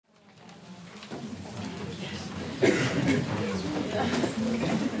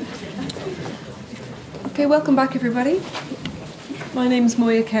Okay, welcome back everybody. My name's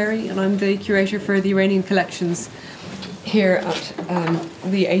Moya Carey and I'm the curator for the Iranian Collections here at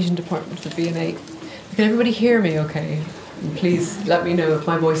the Asian department of V&A. Can everybody hear me okay? And please let me know if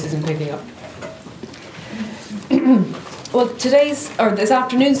my voice isn't picking up. Well, this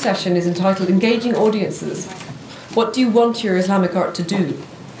afternoon's session is entitled Engaging Audiences. What do you want your Islamic art to do?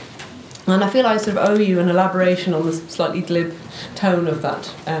 And I feel I sort of owe you an elaboration on the slightly glib tone of that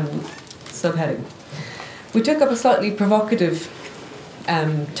subheading. We took up a slightly provocative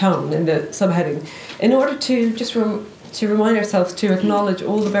tone in the subheading in order to just to remind ourselves to acknowledge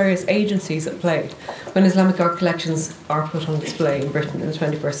all the various agencies at play when Islamic art collections are put on display in Britain in the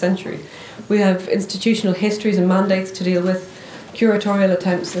 21st century. We have institutional histories and mandates to deal with, curatorial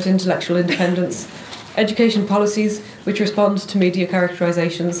attempts at intellectual independence, education policies which respond to media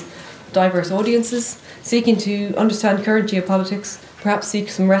characterisations, diverse audiences seeking to understand current geopolitics, perhaps seek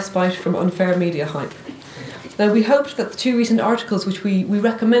some respite from unfair media hype. Now, we hoped that the two recent articles which we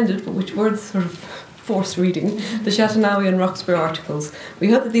recommended, but which weren't sort of forced reading, the Shatanawi and Roxburgh articles,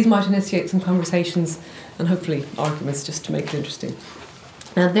 we hope that these might initiate some conversations and hopefully arguments just to make it interesting.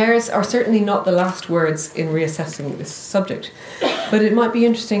 Now, theirs are certainly not the last words in reassessing this subject, but it might be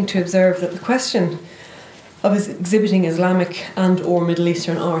interesting to observe that the question of exhibiting Islamic and or Middle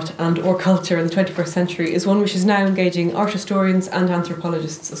Eastern art and or culture in the 21st century is one which is now engaging art historians and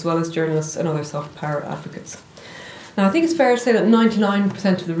anthropologists as well as journalists and other soft power advocates. Now, I think it's fair to say that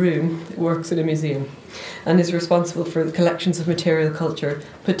 99% of the room works in a museum and is responsible for the collections of material culture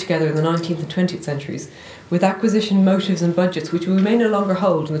put together in the 19th and 20th centuries with acquisition motives and budgets which we may no longer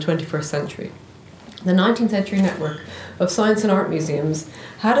hold in the 21st century. The 19th century network of science and art museums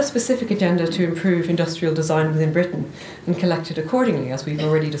had a specific agenda to improve industrial design within Britain and collected accordingly, as we've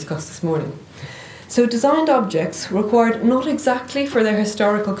already discussed this morning. So designed objects required not exactly for their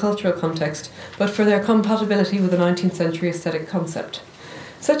historical cultural context, but for their compatibility with the 19th century aesthetic concept.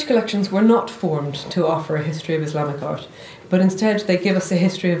 Such collections were not formed to offer a history of Islamic art, but instead they give us a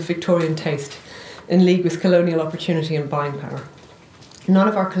history of Victorian taste, in league with colonial opportunity and buying power. None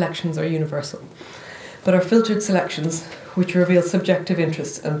of our collections are universal, but are filtered selections which reveal subjective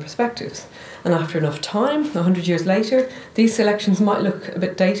interests and perspectives. And after enough time, 100 years later, these selections might look a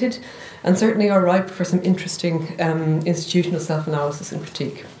bit dated and certainly are ripe for some interesting institutional self-analysis and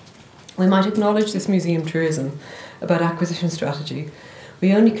critique. We might acknowledge this museum truism about acquisition strategy.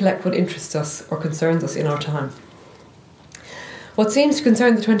 We only collect what interests us or concerns us in our time. What seems to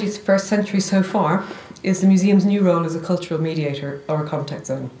concern the 21st century so far is the museum's new role as a cultural mediator or a contact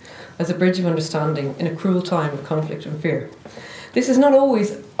zone, as a bridge of understanding in a cruel time of conflict and fear. This is not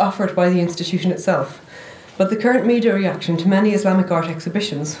always offered by the institution itself, but the current media reaction to many Islamic art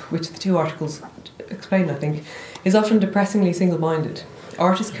exhibitions, which the two articles explain, I think, is often depressingly single-minded.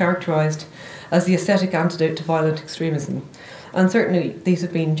 Art is characterised as the aesthetic antidote to violent extremism, and certainly these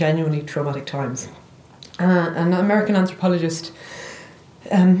have been genuinely traumatic times. An American anthropologist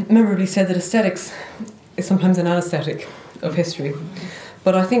memorably said that aesthetics is sometimes an anaesthetic of history.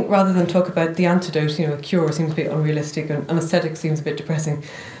 But I think rather than talk about the antidote, a cure seems a bit unrealistic and aesthetic seems a bit depressing.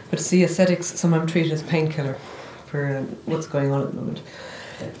 But to see aesthetics sometimes treated as a painkiller for what's going on at the moment.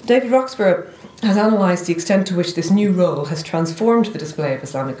 David Roxburgh has analysed the extent to which this new role has transformed the display of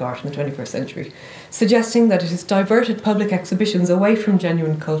Islamic art in the 21st century, suggesting that it has diverted public exhibitions away from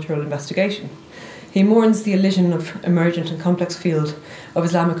genuine cultural investigation. He mourns the elision of emergent and complex field of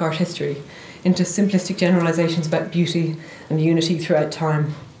Islamic art history into simplistic generalisations about beauty and unity throughout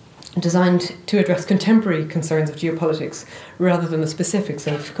time, designed to address contemporary concerns of geopolitics rather than the specifics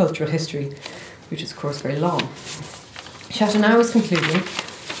of cultural history, which is, of course, very long. Shatanawi's conclusion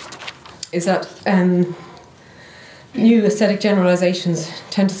is that new aesthetic generalisations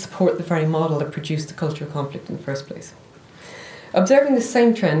tend to support the very model that produced the cultural conflict in the first place. Observing this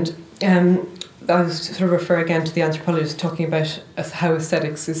same trend, I was sort of refer again to the anthropologist talking about how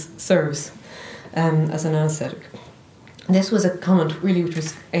aesthetics serves as an anaesthetic. This was a comment really which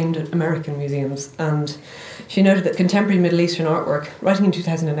was aimed at American museums, and she noted that contemporary Middle Eastern artwork, writing in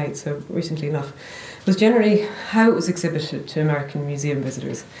 2008, so recently enough, was generally how it was exhibited to American museum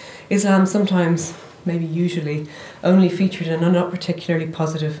visitors. Islam sometimes, maybe usually, only featured in not particularly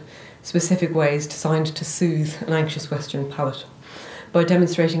positive, specific ways designed to soothe an anxious Western palate, by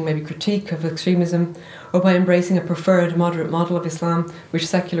demonstrating maybe critique of extremism, or by embracing a preferred moderate model of Islam which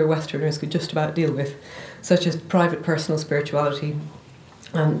secular Westerners could just about deal with, such as private personal spirituality.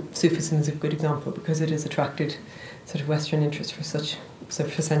 Sufism is a good example because it has attracted sort of Western interest for for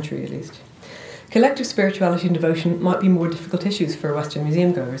a century at least. Collective spirituality and devotion might be more difficult issues for Western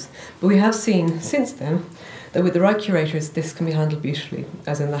museum goers, but we have seen since then that with the right curators, this can be handled beautifully,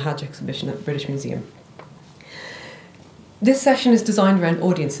 as in the Hajj exhibition at the British Museum. This session is designed around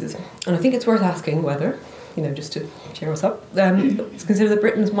audiences, and I think it's worth asking whether, just to cheer us up, it's considered that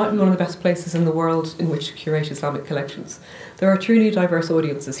Britain might be one of the best places in the world in which to curate Islamic collections. There are truly diverse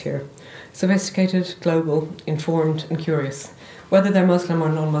audiences here, sophisticated, global, informed and curious, whether they're Muslim or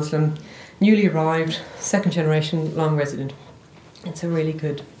non-Muslim, newly arrived, second generation, long resident. It's a really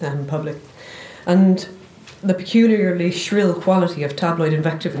good public. And the peculiarly shrill quality of tabloid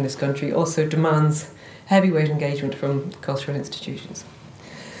invective in this country also demands heavyweight engagement from cultural institutions.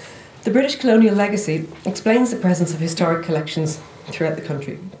 The British colonial legacy explains the presence of historic collections throughout the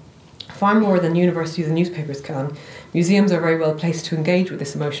country. Far more than universities and newspapers can, museums are very well placed to engage with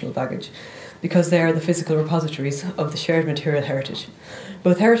this emotional baggage because they are the physical repositories of the shared material heritage.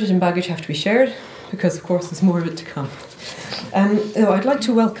 Both heritage and baggage have to be shared because, of course, there's more of it to come. I'd like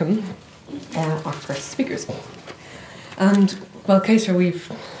to welcome our first speakers. And, Qaisra we've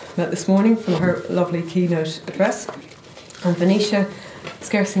met this morning from her lovely keynote address. And Venetia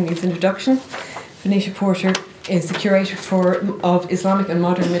scarcely needs introduction. Venetia Porter is the curator of Islamic and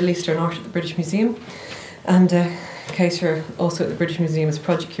modern Middle Eastern art at the British Museum. And Qaisra, also at the British Museum, is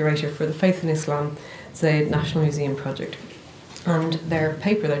project curator for the Faith in Islam Zayed National Museum Project. And their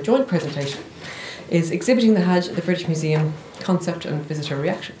paper, their joint presentation, is Exhibiting the Hajj at the British Museum, Concept and Visitor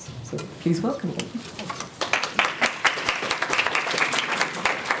Reactions. So please welcome them.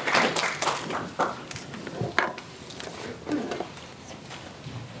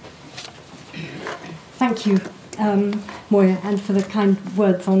 Thank you, Moya, and for the kind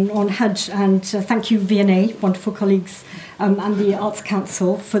words on Hajj, and thank you, V&A, wonderful colleagues, and the Arts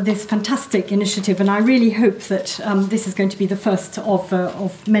Council for this fantastic initiative. And I really hope that this is going to be the first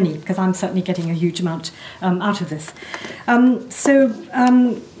of many, because I'm certainly getting a huge amount out of this. In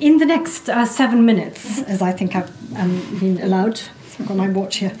the next 7 minutes, as I think I've been allowed, I've got my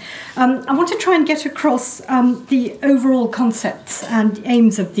watch here, I want to try and get across the overall concepts and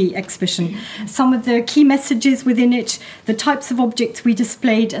aims of the exhibition, some of the key messages within it, the types of objects we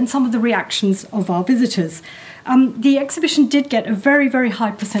displayed, and some of the reactions of our visitors. The exhibition did get a very, very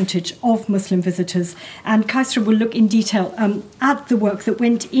high percentage of Muslim visitors, and Qaisra will look in detail at the work that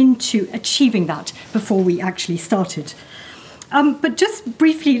went into achieving that before we actually started. But just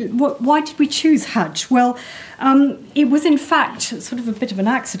briefly, why did we choose Hajj? Well, it was in fact sort of a bit of an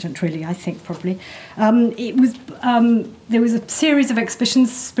accident, really, I think, probably. There was a series of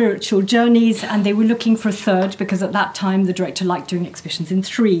exhibitions, spiritual journeys, and they were looking for a third because at that time the director liked doing exhibitions in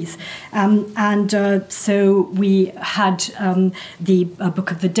threes. So we had the Book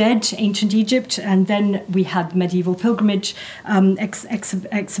of the Dead, Ancient Egypt, and then we had Medieval Pilgrimage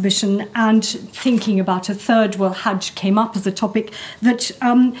exhibition, and thinking about a third, well, Hajj came up as a topic that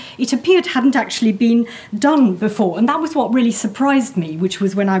it appeared hadn't actually been done before. And that was what really surprised me, which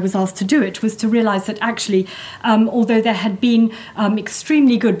was when I was asked to do it, was to realise that actually, although there had been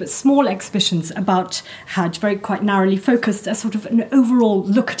extremely good but small exhibitions about Hajj, very quite narrowly focused, a sort of an overall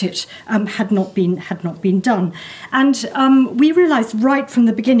look at it had not been done. And we realised right from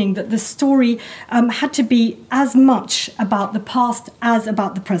the beginning that the story had to be as much about the past as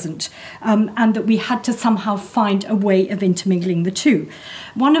about the present, and that we had to somehow find a way of intermingling the two.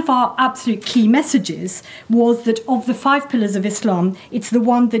 One of our absolute key messages was that of the 5 pillars of Islam, it's the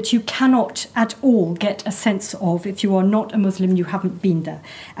one that you cannot at all get a sense of if you are not a Muslim, you haven't been there.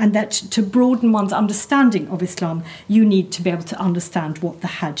 And that to broaden one's understanding of Islam, you need to be able to understand what the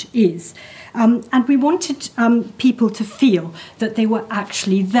Hajj is. And we wanted people to feel that they were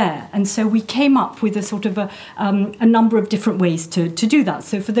actually there. And so we came up with a sort of a number of different ways to do that.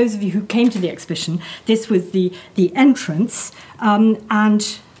 So for those of you who came to the exhibition, this was the entrance. And I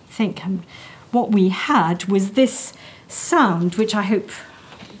think what we had was this sound, which I hope...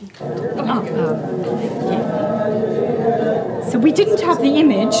 So we didn't have the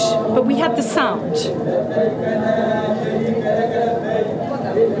image, but we had the sound.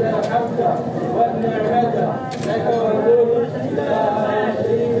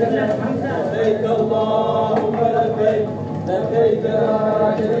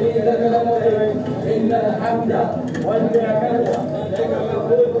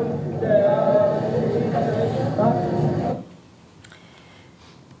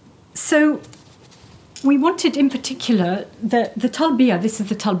 So we wanted in particular the talbiyah. This is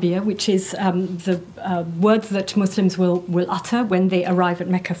the talbiyah, which is the words that Muslims will utter when they arrive at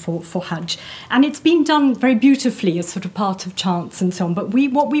Mecca for Hajj. And it's been done very beautifully as sort of part of chants and so on. But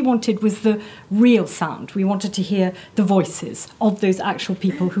what we wanted was the real sound. We wanted to hear the voices of those actual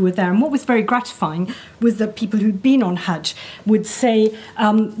people who were there. And what was very gratifying was that people who'd been on Hajj would say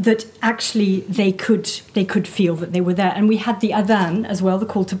that actually they could feel that they were there. And we had the adhan as well, the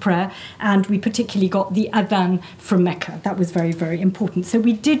call to prayer, and we particularly got the adhan from Mecca. That was very, very important. So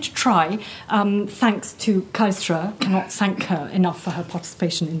we did try, thanks to Qaisra, cannot thank her enough for her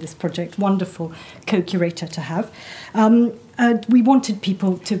participation in this project, wonderful co-curator to have. We wanted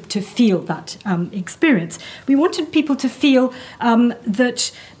people to feel that experience. We wanted people to feel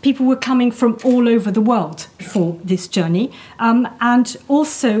that people were coming from all over the world for this journey, and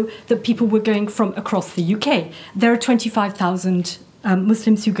also that people were going from across the UK. There are 25,000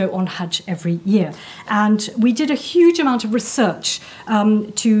 Muslims who go on Hajj every year. And we did a huge amount of research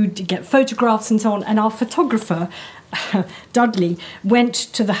to get photographs and so on, and our photographer, Dudley, went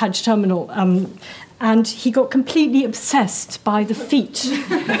to the Hajj terminal and he got completely obsessed by the feet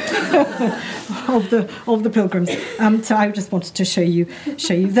of the pilgrims. So I just wanted to show you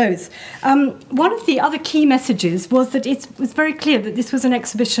those. One of the other key messages was that it was very clear that this was an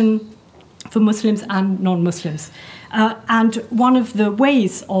exhibition for Muslims and non-Muslims. And one of the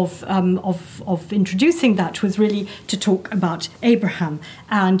ways of introducing that was really to talk about Abraham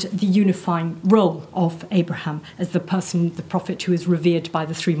and the unifying role of Abraham as the person, the prophet who is revered by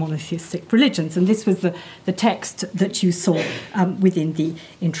the three monotheistic religions. And this was the text that you saw within the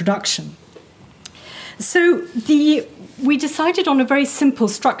introduction. So we decided on a very simple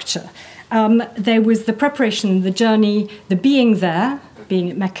structure. There was the preparation, the journey, the being there, being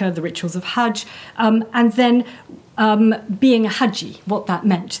at Mecca, the rituals of Hajj, and then being a Hajji, what that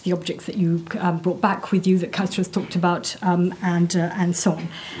meant, the objects that you brought back with you that Qaisra has talked about, and so on.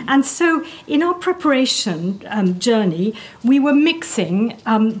 And so in our preparation journey, we were mixing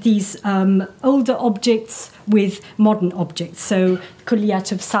these older objects with modern objects. So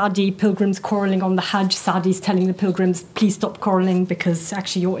Kulliyat of Saadi, pilgrims quarrelling on the Hajj. Saadi's telling the pilgrims, please stop quarrelling because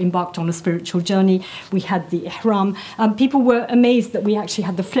actually you're embarked on a spiritual journey. We had the ihram. People were amazed that we actually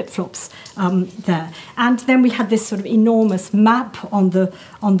had the flip-flops there. And then we had this sort of enormous map on the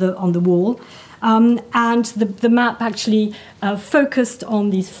wall. And the map actually focused on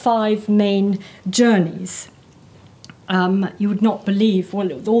these 5 main journeys. You would not believe,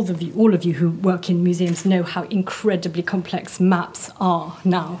 well, all of you who work in museums know how incredibly complex maps are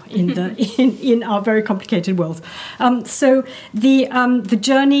now in our very complicated world. So the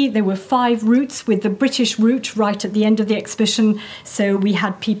journey, there were 5 routes, with the British route right at the end of the exhibition. So we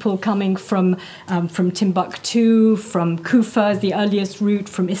had people coming from Timbuktu, from Kufa, the earliest route,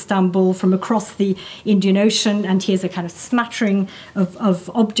 from Istanbul, from across the Indian Ocean, and here's a kind of smattering of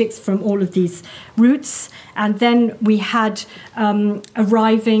objects from all of these routes. And then we had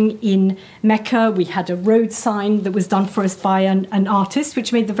arriving in Mecca, we had a road sign that was done for us by an artist,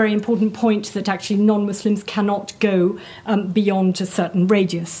 which made the very important point that actually non-Muslims cannot go beyond a certain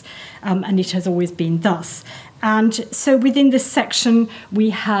radius, and it has always been thus. And so within this section,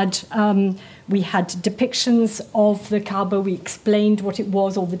 we had depictions of the Kaaba. We explained what it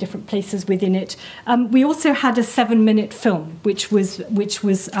was, all the different places within it. We also had a 7-minute film, which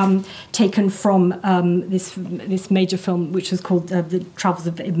was taken from this major film, which was called The Travels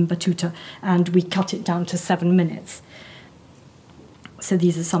of Ibn Battuta, and we cut it down to 7 minutes. So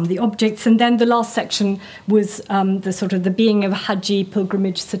these are some of the objects. And then the last section was the being of Hajji,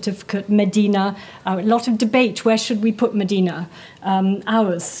 pilgrimage certificate, Medina. A lot of debate. Where should we put Medina?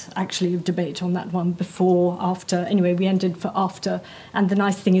 Hours, actually, of debate on that one, before, after. Anyway, we ended for after. And the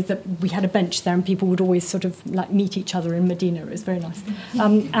nice thing is that we had a bench there and people would always sort of like meet each other in Medina. It was very nice.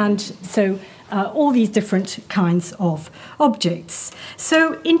 And so all these different kinds of objects.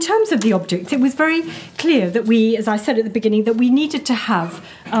 So in terms of the objects, it was very clear that we, as I said at the beginning, that we needed to have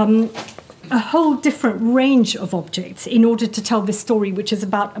a whole different range of objects in order to tell this story, which is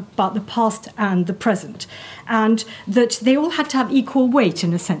about the past and the present, and that they all had to have equal weight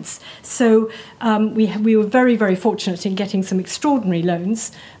in a sense. So we were very, very fortunate in getting some extraordinary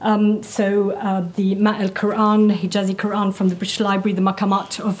loans. The Ma'al Quran, Hijazi Quran from the British Library, the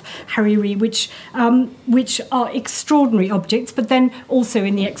Maqamat of Hariri, which are extraordinary objects. But then also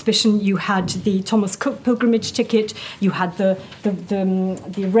in the exhibition, you had the Thomas Cook pilgrimage ticket, you had the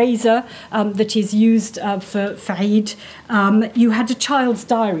razor, that is used for Eid. You had a child's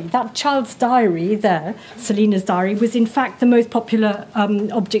diary. That child's diary there, Selina's diary, was in fact the most popular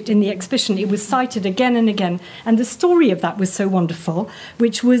object in the exhibition. It was cited again and again. And the story of that was so wonderful,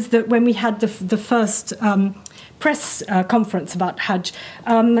 which was that when we had the first press conference about Hajj,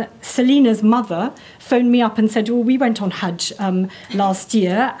 Selina's mother phoned me up and said, well, we went on Hajj last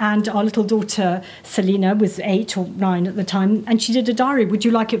year, and our little daughter Selina was 8 or 9 at the time, and she did a diary. Would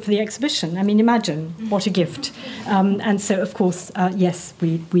you like it for the exhibition? I mean, imagine what a gift. And so, of course, yes,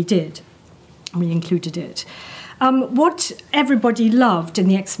 we did. We included it. What everybody loved in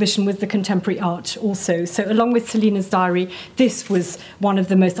the exhibition was the contemporary art also. So along with Selina's diary, this was one of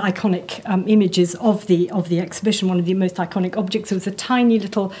the most iconic images of the exhibition, one of the most iconic objects. It was a tiny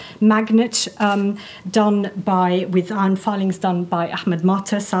little magnet with iron filings done by Ahmed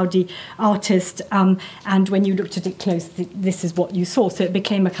Mata, Saudi artist. And when you looked at it close, this is what you saw. So it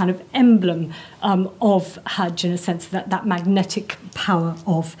became a kind of emblem of Hajj, in a sense, that magnetic power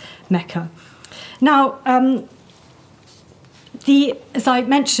of Mecca. Now, as I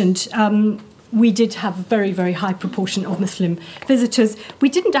mentioned, we did have a very, very high proportion of Muslim visitors. We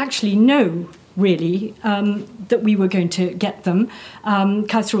didn't actually know, really, that we were going to get them.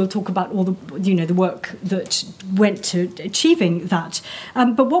 Qaisra will talk about all the work that went to achieving that.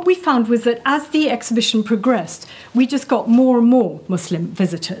 But what we found was that as the exhibition progressed, we just got more and more Muslim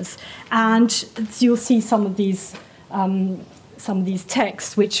visitors. And you'll see some of these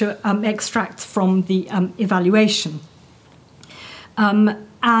texts, which are extracts from the evaluation.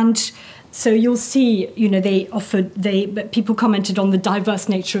 And so you'll see, people commented on the diverse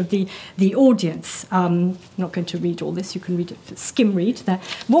nature of the audience. I'm not going to read all this, you can read it, skim read there.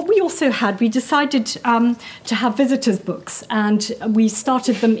 What we also had, we decided to have visitors' books, and we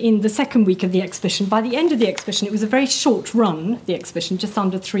started them in the second week of the exhibition. By the end of the exhibition, it was a very short run, the exhibition, just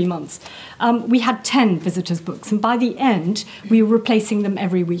under 3 months. We had 10 visitors' books, and by the end, we were replacing them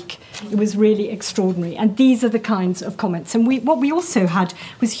every week. It was really extraordinary, and these are the kinds of comments. And what we also had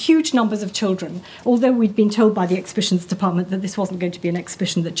was huge numbers of children, although we'd been told by the exhibitions department that this wasn't going to be an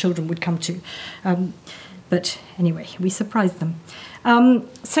exhibition that children would come to. But anyway, we surprised them.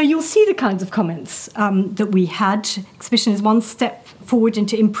 So you'll see the kinds of comments that we had. Exhibition is one step forward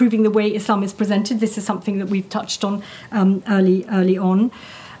into improving the way Islam is presented. This is something that we've touched on early on.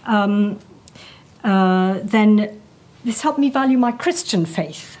 Then this helped me value my Christian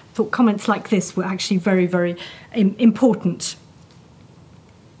faith. I thought comments like this were actually very, very important.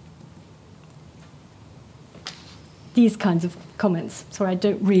 These kinds of comments. Sorry, I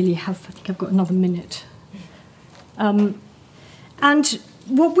don't really have, I think I've got another minute. And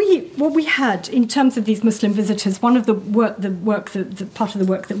what we had in terms of these Muslim visitors, one of the part of the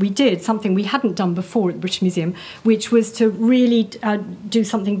work that we did, something we hadn't done before at the British Museum, which was to really do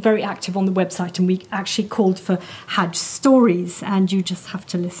something very active on the website, and we actually called for Hajj stories, and you just have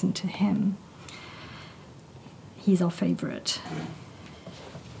to listen to him. He's our favourite.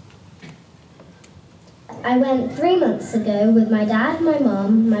 I went 3 months ago with my dad, my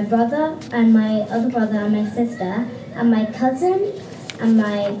mum, my brother, and my other brother and my sister, and my cousin, and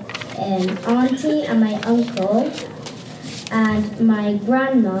my auntie, and my uncle, and my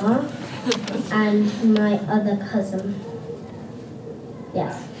grandma, and my other cousin.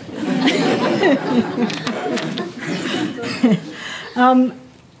 Yes.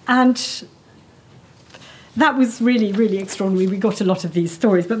 And that was really, really extraordinary. We got a lot of these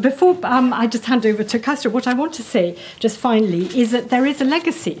stories. But before I just hand over to Qaisra, what I want to say, just finally, is that there is a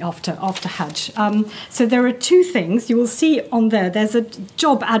legacy after Hajj. So there are 2 things. You will see on there's a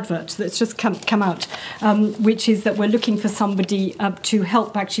job advert that's just come out, which is that we're looking for somebody to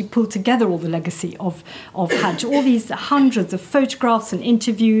help actually pull together all the legacy of Hajj. All these hundreds of photographs and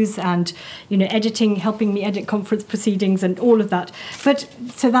interviews and, editing, helping me edit conference proceedings and all of that.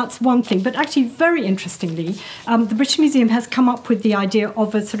 So that's one thing. But actually, very interestingly, the British Museum has come up with the idea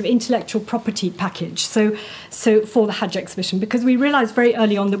of a sort of intellectual property package so for the Hajj exhibition, because we realised very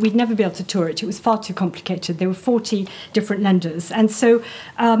early on that we'd never be able to tour it. It was far too complicated. There were 40 different lenders. And so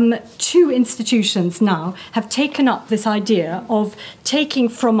 2 institutions now have taken up this idea of taking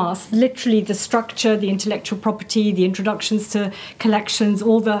from us literally the structure, the intellectual property, the introductions to collections,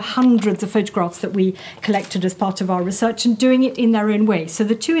 all the hundreds of photographs that we collected as part of our research, and doing it in their own way. So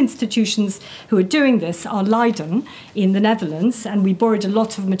the 2 institutions who are doing this are Leiden in the Netherlands, and we borrowed a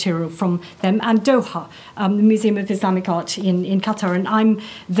lot of material from them, and Doha, the Museum of Islamic Art in Qatar, and I'm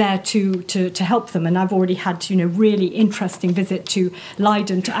there to help them. And I've already had, really interesting visit to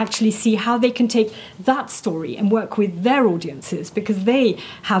Leiden to actually see how they can take that story and work with their audiences, because they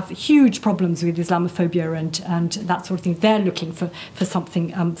have huge problems with Islamophobia and that sort of thing. They're looking for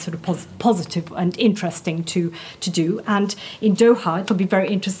something sort of positive and interesting to do. And in Doha, it'll be very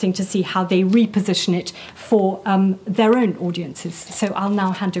interesting to see how they reposition it for their own audiences. So I'll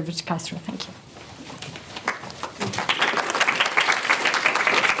now hand over to Qaisra. Thank you.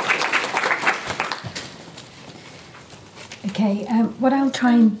 Okay, what I'll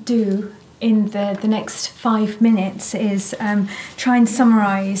try and do in the next 5 minutes is try and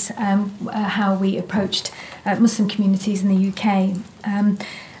summarise how we approached Muslim communities in the UK.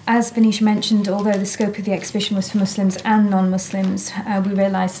 As Venetia mentioned, although the scope of the exhibition was for Muslims and non-Muslims, we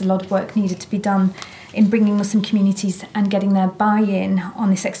realised a lot of work needed to be done in bringing Muslim communities and getting their buy-in on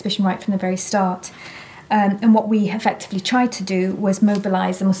this exhibition right from the very start. And what we effectively tried to do was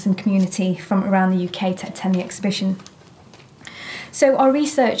mobilise the Muslim community from around the UK to attend the exhibition. So our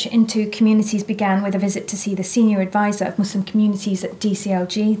research into communities began with a visit to see the Senior Advisor of Muslim Communities at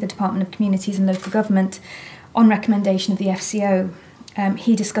DCLG, the Department of Communities and Local Government, on recommendation of the FCO.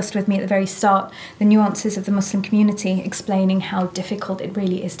 He discussed with me at the very start the nuances of the Muslim community, explaining how difficult it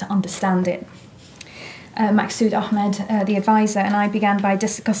really is to understand it. Maqsood Ahmed, the advisor, and I began by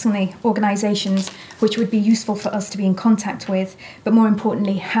discussing the organisations which would be useful for us to be in contact with, but more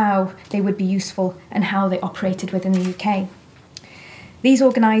importantly, how they would be useful and how they operated within the UK. These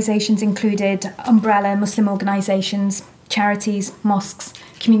organisations included umbrella Muslim organisations, charities, mosques,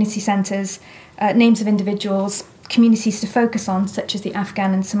 community centres, names of individuals, communities to focus on, such as the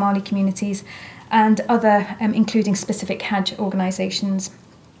Afghan and Somali communities, and other, including specific Hajj organisations,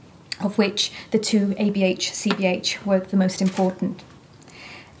 of which the two ABH, CBH were the most important.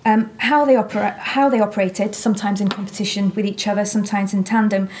 How they operated, sometimes in competition with each other, sometimes in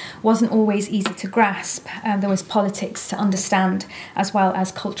tandem, wasn't always easy to grasp. There was politics to understand, as well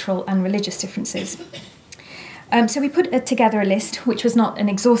as cultural and religious differences. So we put together a list, which was not an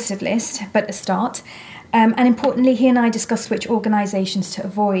exhaustive list, but a start. And importantly, he and I discussed which organisations to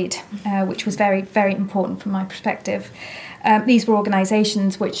avoid, which was very, very important from my perspective. These were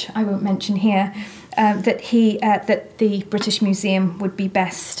organisations, which I won't mention here, that the British Museum would be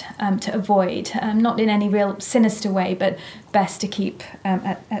best to avoid, not in any real sinister way, but best to keep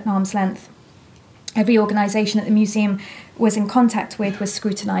at arm's length. Every organisation that the museum was in contact with was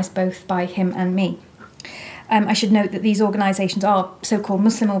scrutinised both by him and me. I should note that these organisations are so-called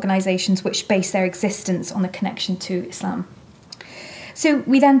Muslim organisations which base their existence on the connection to Islam. So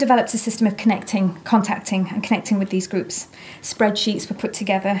we then developed a system of contacting and connecting with these groups. Spreadsheets were put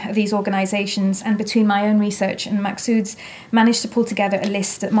together of these organisations, and between my own research and Maqsood's, managed to pull together a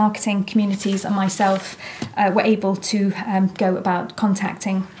list that marketing, communities and myself were able to go about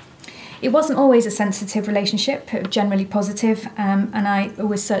contacting. It wasn't always a sensitive relationship, it was generally positive, and I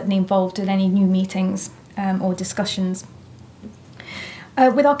was certainly involved in any new meetings or discussions.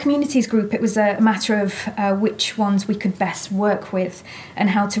 With our communities group, it was a matter of which ones we could best work with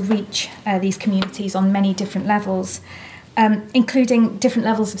and how to reach these communities on many different levels, including different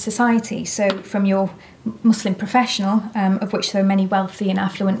levels of society. So from your Muslim professional, of which there are many wealthy and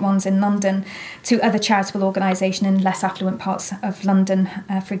affluent ones in London, to other charitable organisations in less affluent parts of London,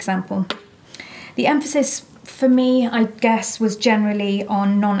 for example. The emphasis for me, I guess, was generally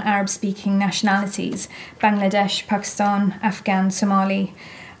on non-Arab speaking nationalities: Bangladesh, Pakistan, Afghan, Somali.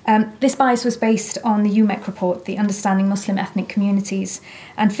 This bias was based on the UMEC report, the Understanding Muslim Ethnic Communities,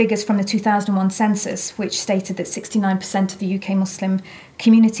 and figures from the 2001 census, which stated that 69% of the UK Muslim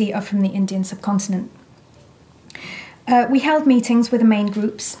community are from the Indian subcontinent. We held meetings with the main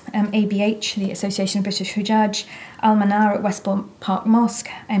groups, ABH, the Association of British Hajj, Al-Manar at Westbourne Park Mosque,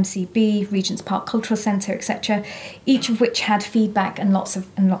 MCB, Regent's Park Cultural Centre, etc., each of which had feedback and lots of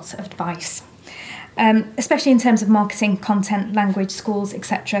advice, especially in terms of marketing, content, language, schools,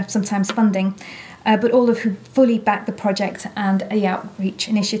 etc., sometimes funding, but all of who fully backed the project and the outreach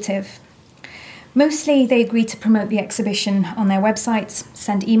initiative. Mostly they agreed to promote the exhibition on their websites,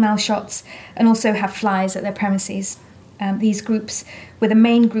 send email shots, and also have flyers at their premises. These groups were the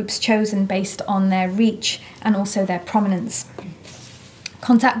main groups chosen based on their reach and also their prominence.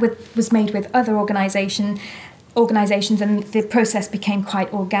 Contact was made with other organisations, and the process became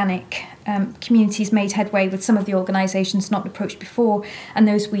quite organic. Communities made headway with some of the organisations not approached before, and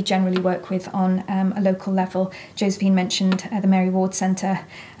those we generally work with on a local level. Josephine mentioned the Mary Ward Centre,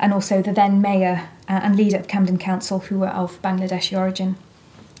 and also the then mayor and leader of Camden Council, who were of Bangladeshi origin.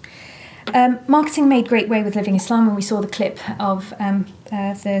 Marketing made great way with Living Islam when we saw the clip of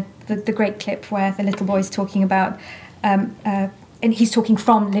the great clip where the little boy is talking about, and he's talking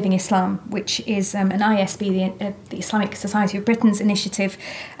from Living Islam, which is an ISB, the Islamic Society of Britain's initiative.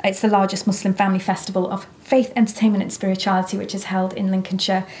 It's the largest Muslim family festival of faith, entertainment and spirituality, which is held in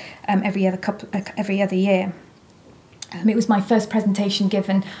Lincolnshire every other year. It was my first presentation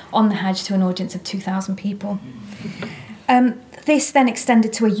given on the Hajj to an audience of 2,000 people. This then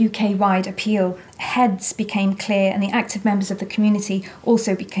extended to a UK-wide appeal. Heads became clear and the active members of the community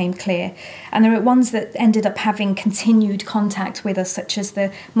also became clear. And there are ones that ended up having continued contact with us, such as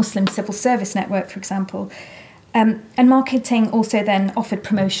the Muslim Civil Service Network, for example. And marketing also then offered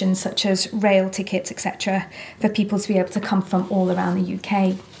promotions such as rail tickets, etc., for people to be able to come from all around the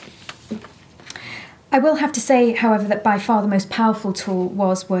UK. I will have to say, however, that by far the most powerful tool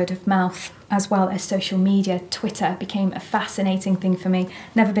was word of mouth, as well as social media. Twitter became a fascinating thing for me.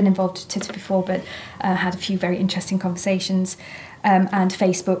 Never been involved with Twitter before, but had a few very interesting conversations. And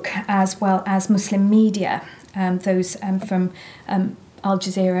Facebook, as well as Muslim media. Those from Al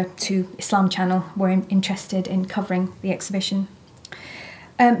Jazeera to Islam Channel were interested in covering the exhibition.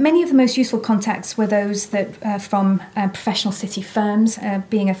 Many of the most useful contacts were those that from professional city firms.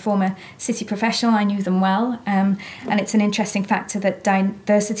 Being a former city professional, I knew them well, and it's an interesting factor that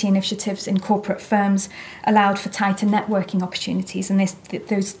diversity initiatives in corporate firms allowed for tighter networking opportunities, and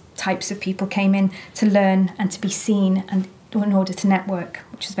those types of people came in to learn and to be seen and in order to network,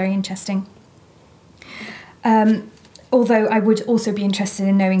 which is very interesting. Although I would also be interested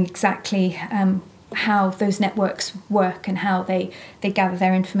in knowing exactly how those networks work and how they gather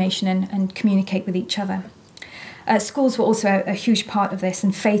their information and communicate with each other. Schools were also a huge part of this,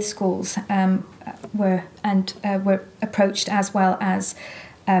 and faith schools were approached, as well as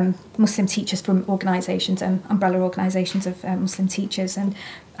Muslim teachers from organisations, umbrella organisations of Muslim teachers, and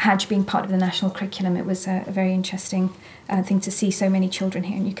Hajj being part of the national curriculum. It was a very interesting thing to see so many children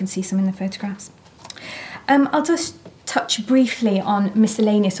here, and you can see some in the photographs. I'll just touch briefly on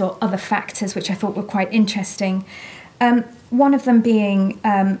miscellaneous or other factors which I thought were quite interesting. One of them being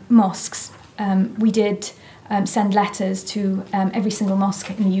mosques. We did send letters to every single mosque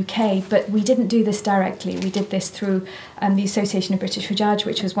in the UK, but we didn't do this directly. We did this through the Association of British Hajj,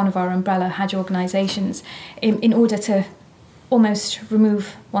 which was one of our umbrella Hajj organisations, in order to almost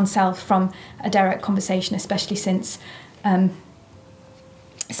remove oneself from a direct conversation, especially since it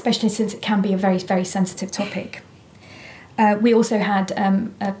can be a very, very sensitive topic. We also had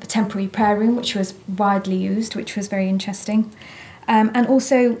a temporary prayer room, which was widely used, which was very interesting. And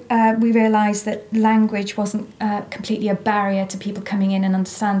also we realised that language wasn't completely a barrier to people coming in and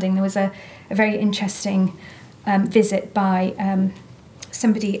understanding. There was a very interesting visit by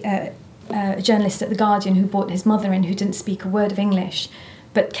somebody, a journalist at The Guardian, who brought his mother in, who didn't speak a word of English,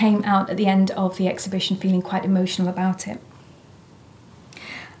 but came out at the end of the exhibition feeling quite emotional about it.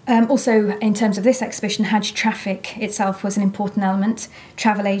 Also, in terms of this exhibition, Hajj traffic itself was an important element.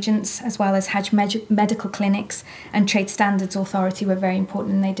 Travel agents, as well as Hajj medical clinics and Trade Standards Authority were very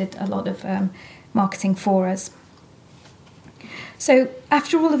important, and they did a lot of marketing for us. So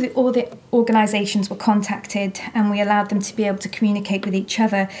after all the organisations were contacted and we allowed them to be able to communicate with each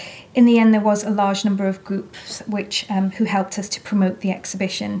other, in the end there was a large number of groups which who helped us to promote the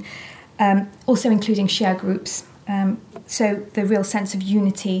exhibition, also including share groups. So the real sense of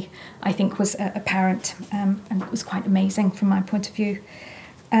unity, I think, was apparent, and it was quite amazing from my point of view.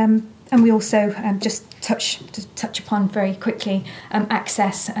 And we also just touch upon very quickly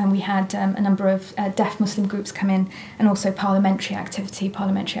access, and we had a number of deaf Muslim groups come in, and also parliamentary activity.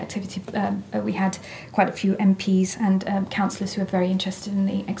 We had quite a few MPs and councillors who were very interested in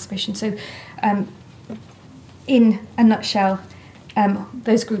the exhibition. So, in a nutshell,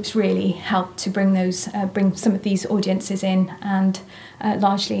 those groups really helped to bring some of these audiences in, and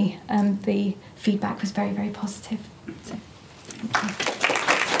largely the feedback was very, very positive. So, thank you.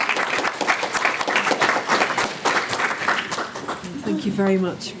 Thank you very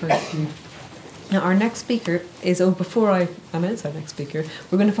much, both of you. Now, our next speaker is, before I announce our next speaker,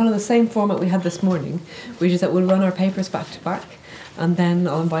 we're going to follow the same format we had this morning, which is that we'll run our papers back to back, and then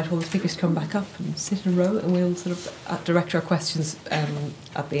I'll invite all the speakers to come back up and sit in a row, and we'll sort of direct our questions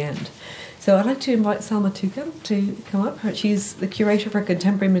at the end. So I'd like to invite Salma Tuqan to come up. She's the Curator for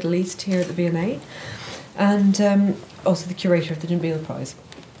Contemporary Middle East here at the V&A, and also the Curator of the Jameel Prize.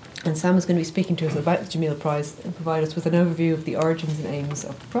 And Sam is going to be speaking to us about the Jameel Prize and provide us with an overview of the origins and aims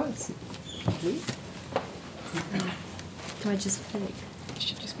of the prize. Please. Do I just click? It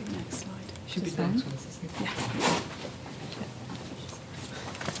should just be the next slide. Should be the next one. Yeah.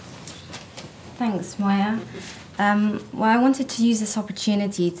 Thanks, Moya. Well, I wanted to use this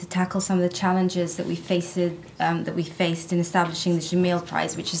opportunity to tackle some of the challenges that we faced in establishing the Jameel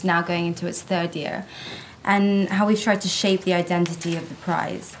Prize, which is now going into its third year, and how we've tried to shape the identity of the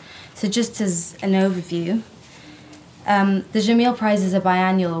prize. So just as an overview, the Jameel Prize is a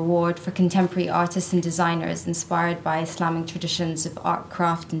biannual award for contemporary artists and designers inspired by Islamic traditions of art,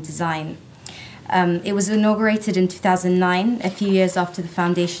 craft, and design. It was inaugurated in 2009, a few years after the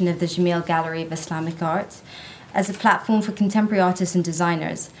foundation of the Jameel Gallery of Islamic Art, as a platform for contemporary artists and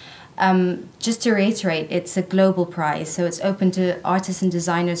designers. Just to reiterate, it's a global prize, so it's open to artists and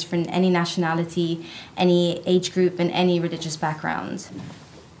designers from any nationality, any age group, and any religious background.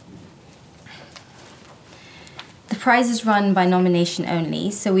 The prize is run by nomination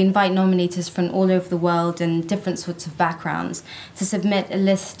only, so we invite nominators from all over the world and different sorts of backgrounds to submit a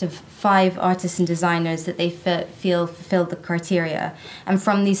list of 5 artists and designers that they feel fulfill the criteria. And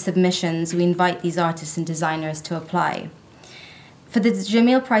from these submissions, we invite these artists and designers to apply. For the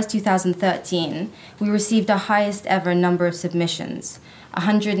Jameel Prize 2013, we received our highest ever number of submissions,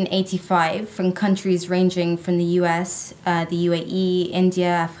 185 from countries ranging from the US, the UAE, India,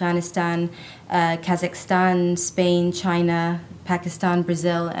 Afghanistan, Kazakhstan, Spain, China, Pakistan,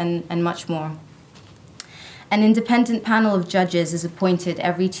 Brazil, and much more. An independent panel of judges is appointed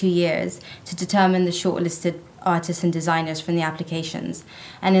every 2 years to determine the shortlisted artists and designers from the applications.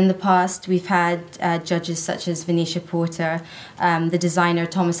 And in the past, we've had judges such as Venetia Porter, the designer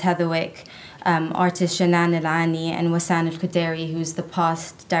Thomas Heatherwick, artist Janan Al-Ani, and Wassan Al-Quderi, who's the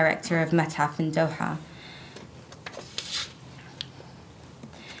past director of Methaf in Doha.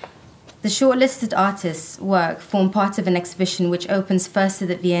 The shortlisted artists' work form part of an exhibition which opens first at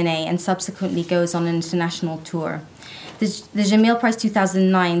the V&A and subsequently goes on an international tour. The Jameel Prize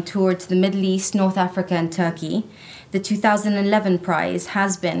 2009 toured to the Middle East, North Africa, and Turkey. The 2011 prize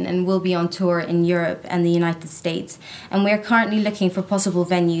has been and will be on tour in Europe and the United States, and we are currently looking for possible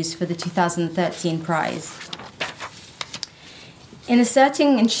venues for the 2013 prize. In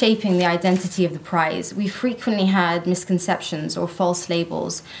asserting and shaping the identity of the prize, we frequently had misconceptions or false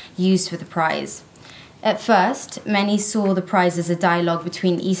labels used for the prize. At first, many saw the prize as a dialogue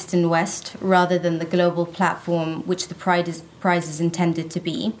between East and West rather than the global platform which the prize is intended to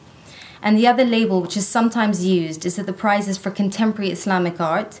be. And the other label, which is sometimes used, is that the prize is for contemporary Islamic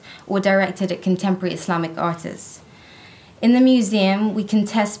art or directed at contemporary Islamic artists. In the museum, we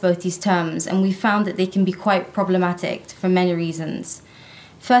contest both these terms, and we found that they can be quite problematic for many reasons.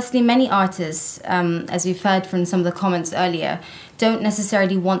 Firstly, many artists, as we've heard from some of the comments earlier, don't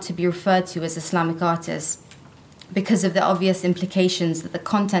necessarily want to be referred to as Islamic artists because of the obvious implications that the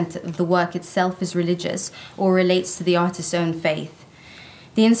content of the work itself is religious or relates to the artist's own faith.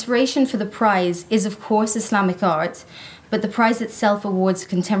 The inspiration for the prize is, of course, Islamic art, but the prize itself awards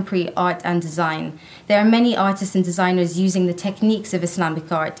contemporary art and design. There are many artists and designers using the techniques of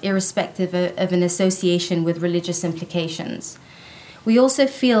Islamic art, irrespective of an association with religious implications. We also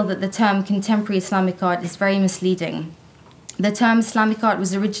feel that the term contemporary Islamic art is very misleading. The term Islamic art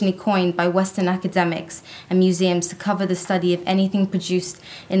was originally coined by Western academics and museums to cover the study of anything produced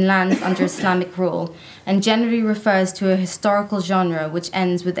in lands under Islamic rule, and generally refers to a historical genre which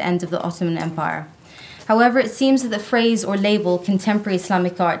ends with the end of the Ottoman Empire. However, it seems that the phrase or label contemporary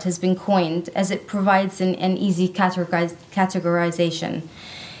Islamic art has been coined as it provides an easy categorization.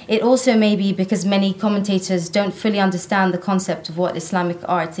 It also may be because many commentators don't fully understand the concept of what Islamic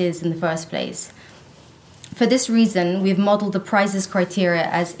art is in the first place. For this reason, we've modeled the prize's criteria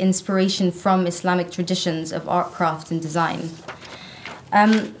as inspiration from Islamic traditions of art, craft, and design.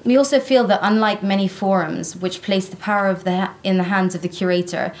 We also feel that unlike many forums which place the power in the hands of the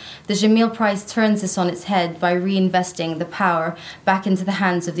curator, the Jameel Prize turns this on its head by reinvesting the power back into the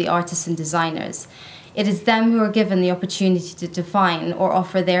hands of the artists and designers. It is them who are given the opportunity to define or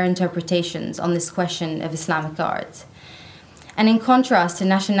offer their interpretations on this question of Islamic art. And in contrast to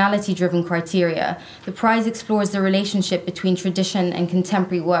nationality-driven criteria, the prize explores the relationship between tradition and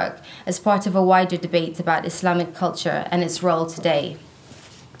contemporary work as part of a wider debate about Islamic culture and its role today.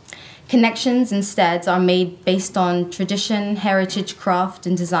 Connections, instead, are made based on tradition, heritage, craft,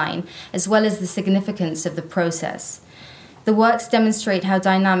 and design, as well as the significance of the process. The works demonstrate how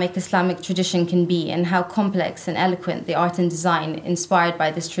dynamic Islamic tradition can be and how complex and eloquent the art and design inspired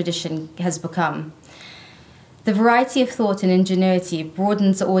by this tradition has become. The variety of thought and ingenuity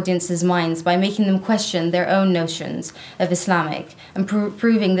broadens the audience's minds by making them question their own notions of Islamic and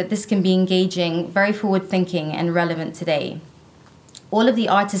proving that this can be engaging, very forward-thinking, and relevant today. All of the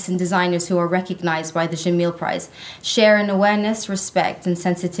artists and designers who are recognized by the Jameel Prize share an awareness, respect, and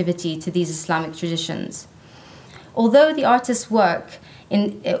sensitivity to these Islamic traditions. Although the artist's work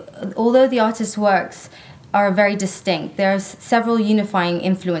Although the artist's works are very distinct, there are several unifying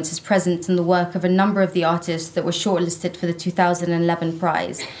influences present in the work of a number of the artists that were shortlisted for the 2011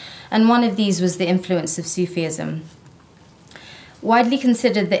 prize, and one of these was the influence of Sufism. Widely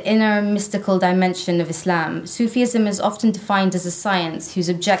considered the inner mystical dimension of Islam, Sufism is often defined as a science whose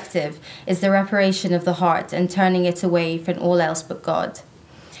objective is the reparation of the heart and turning it away from all else but God.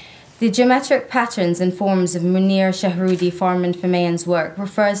 The geometric patterns and forms of Munir Shahrudi Farman Famayan's work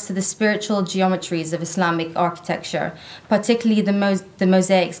refers to the spiritual geometries of Islamic architecture, particularly the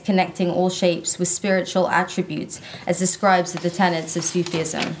mosaics connecting all shapes with spiritual attributes as described in the tenets of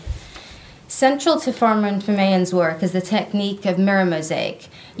Sufism. Central to Farman Famayan's work is the technique of mirror mosaic,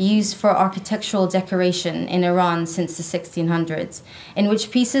 used for architectural decoration in Iran since the 1600s, in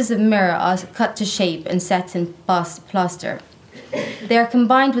which pieces of mirror are cut to shape and set in plaster. They are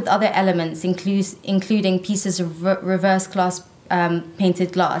combined with other elements, including pieces of reverse glass,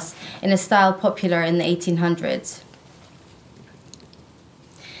 painted glass, in a style popular in the 1800s.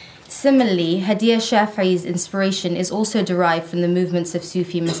 Similarly, Hadiya Shafi'i's inspiration is also derived from the movements of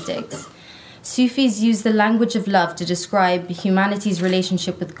Sufi mystics. Sufis use the language of love to describe humanity's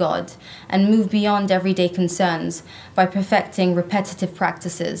relationship with God and move beyond everyday concerns by perfecting repetitive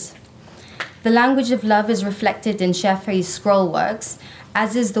practices. The language of love is reflected in Shafi'i's scroll works,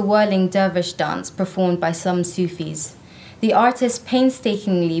 as is the whirling dervish dance performed by some Sufis. The artist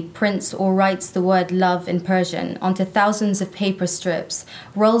painstakingly prints or writes the word love in Persian onto thousands of paper strips,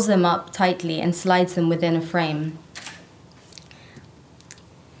 rolls them up tightly, and slides them within a frame.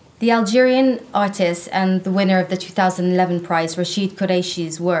 The Algerian artist and the winner of the 2011 prize, Rashid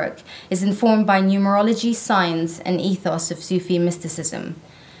Qureishi's work, is informed by numerology, signs, and ethos of Sufi mysticism.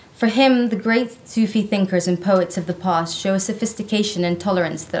 For him, the great Sufi thinkers and poets of the past show a sophistication and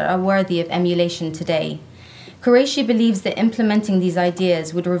tolerance that are worthy of emulation today. Qureishi believes that implementing these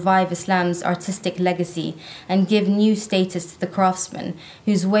ideas would revive Islam's artistic legacy and give new status to the craftsman,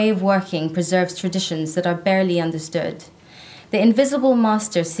 whose way of working preserves traditions that are barely understood. The Invisible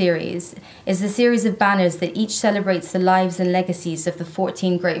Master series is a series of banners that each celebrates the lives and legacies of the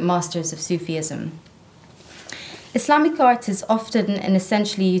 14 great masters of Sufism. Islamic art is often an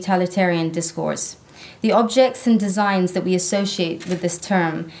essentially utilitarian discourse. The objects and designs that we associate with this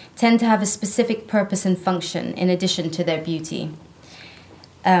term tend to have a specific purpose and function in addition to their beauty.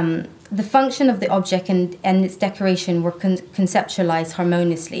 The function of the object and its decoration were conceptualized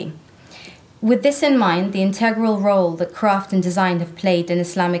harmoniously. With this in mind, the integral role that craft and design have played in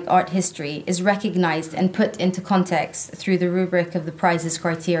Islamic art history is recognized and put into context through the rubric of the prize's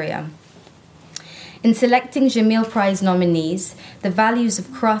criteria. In selecting Jameel Prize nominees, the values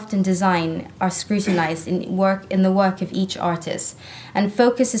of craft and design are scrutinized in the work of each artist, and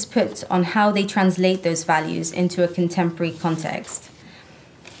focus is put on how they translate those values into a contemporary context.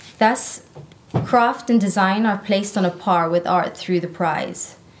 Thus, craft and design are placed on a par with art through the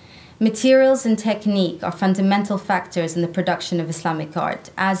prize. Materials and technique are fundamental factors in the production of Islamic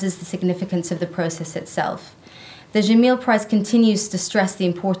art, as is the significance of the process itself. The Jameel Prize continues to stress the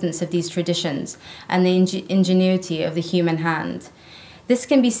importance of these traditions and the ingenuity of the human hand. This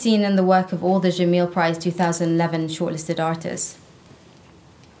can be seen in the work of all the Jameel Prize 2011 shortlisted artists.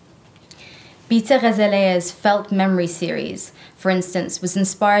 Bita Ghazalea's Felt Memory series, for instance, was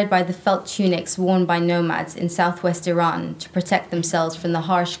inspired by the felt tunics worn by nomads in southwest Iran to protect themselves from the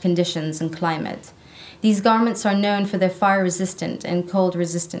harsh conditions and climate. These garments are known for their fire-resistant and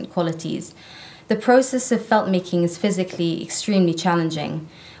cold-resistant qualities. The process of felt making is physically extremely challenging.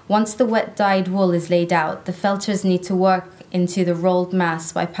 Once the wet dyed wool is laid out, the felters need to work into the rolled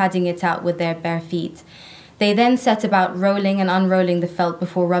mass by padding it out with their bare feet. They then set about rolling and unrolling the felt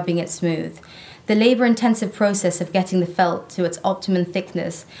before rubbing it smooth. The labor-intensive process of getting the felt to its optimum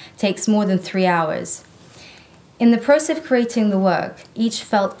thickness takes more than 3 hours. In the process of creating the work, each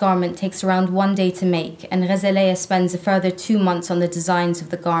felt garment takes around 1 day to make, and Ghazalea spends a further 2 months on the designs of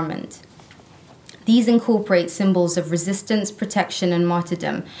the garment. These incorporate symbols of resistance, protection, and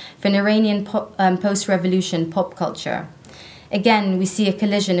martyrdom for an Iranian post-revolution pop culture. Again, we see a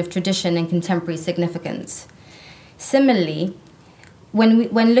collision of tradition and contemporary significance. Similarly,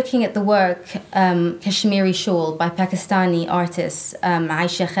 when looking at the work Kashmiri Shawl by Pakistani artist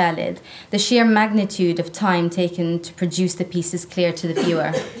Aisha Khalid, the sheer magnitude of time taken to produce the piece is clear to the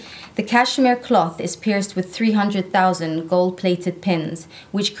viewer. The cashmere cloth is pierced with 300,000 gold-plated pins,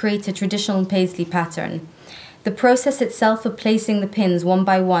 which create a traditional paisley pattern. The process itself of placing the pins one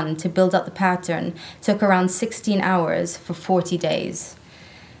by one to build up the pattern took around 16 hours for 40 days.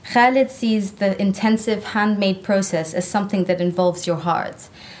 Khalid sees the intensive handmade process as something that involves your heart,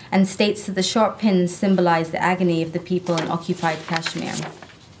 and states that the sharp pins symbolize the agony of the people in occupied Kashmir.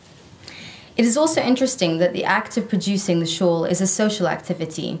 It is also interesting that the act of producing the shawl is a social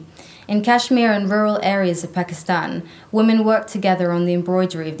activity. In Kashmir and rural areas of Pakistan, women work together on the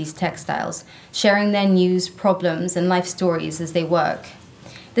embroidery of these textiles, sharing their news, problems, and life stories as they work.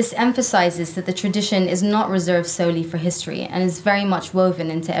 This emphasizes that the tradition is not reserved solely for history and is very much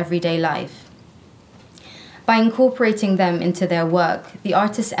woven into everyday life. By incorporating them into their work, the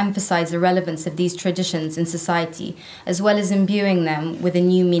artists emphasize the relevance of these traditions in society, as well as imbuing them with a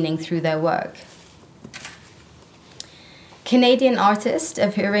new meaning through their work. Canadian artist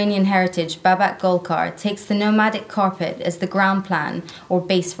of Iranian heritage Babak Golkar takes the nomadic carpet as the ground plan or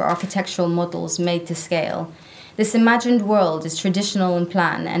base for architectural models made to scale. This imagined world is traditional in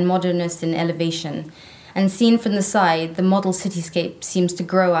plan and modernist in elevation, and seen from the side, the model cityscape seems to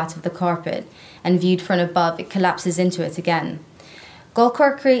grow out of the carpet, and viewed from above, it collapses into it again.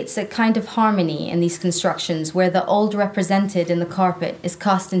 Golkar creates a kind of harmony in these constructions where the old represented in the carpet is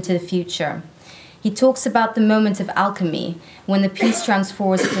cast into the future. He talks about the moment of alchemy, when the piece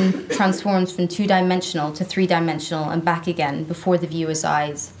transforms from two-dimensional to three-dimensional and back again before the viewer's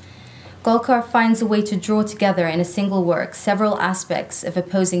eyes. Golkar finds a way to draw together in a single work several aspects of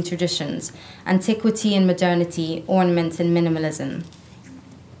opposing traditions: antiquity and modernity, ornament and minimalism.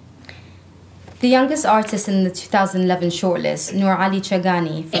 The youngest artist in the 2011 shortlist, Noor Ali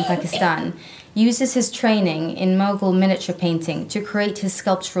Chagani from Pakistan, uses his training in Mughal miniature painting to create his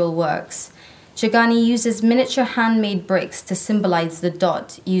sculptural works. Chagani uses miniature handmade bricks to symbolize the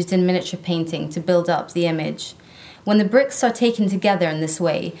dot used in miniature painting to build up the image. When the bricks are taken together in this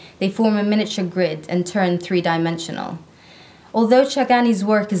way, they form a miniature grid and turn three-dimensional. Although Chagani's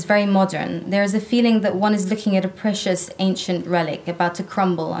work is very modern, there is a feeling that one is looking at a precious ancient relic about to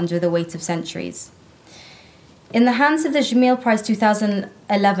crumble under the weight of centuries. In the hands of the Jameel Prize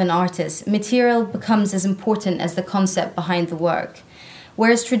 2011 artist, material becomes as important as the concept behind the work.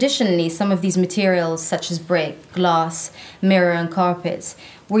 Whereas traditionally some of these materials, such as brick, glass, mirror, and carpets,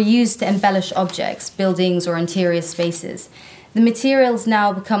 were used to embellish objects, buildings, or interior spaces, the materials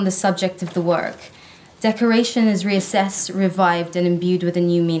now become the subject of the work. Decoration is reassessed, revived, and imbued with a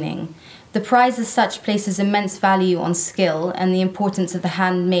new meaning. The prize as such places immense value on skill and the importance of the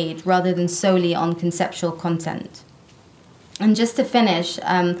handmade rather than solely on conceptual content. And just to finish,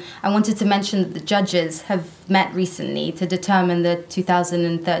 I wanted to mention that the judges have met recently to determine the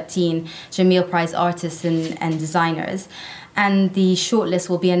 2013 Jameel Prize artists and designers, and the shortlist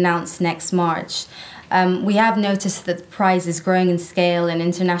will be announced next March. We have noticed that the prize is growing in scale and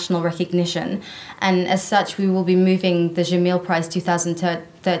international recognition, and as such, we will be moving the Jameel Prize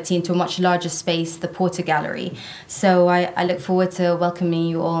 2013 to a much larger space, the Porter Gallery. So I look forward to welcoming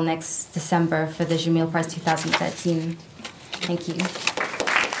you all next December for the Jameel Prize 2013. Thank you.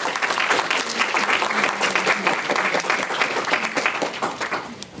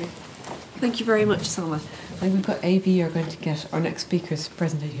 Thank you very much, Salma. I think we've got AV are going to get our next speaker's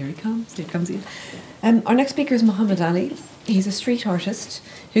presentation. Here he comes. Here comes he. Our next speaker is Mohammed Ali. He's a street artist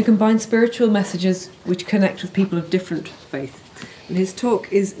who combines spiritual messages which connect with people of different faith. And his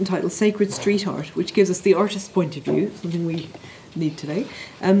talk is entitled Sacred Street Art, which gives us the artist's point of view, something we need today,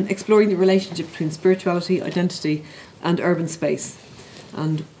 exploring the relationship between spirituality, identity, and urban space.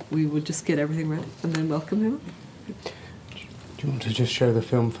 And we will just get everything ready and then welcome him. Do you want to just show the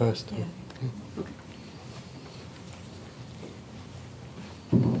film first? Yeah. Okay.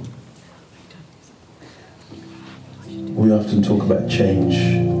 We often talk about change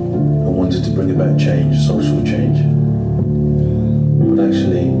and wanted to bring about change, social change. But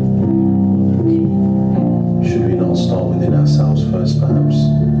actually, should we not start within ourselves first, perhaps?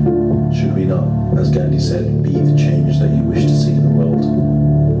 Should we not, as Gandhi said, be the change that you wish to see in the world?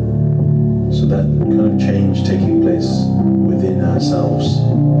 So that kind of change taking place within ourselves,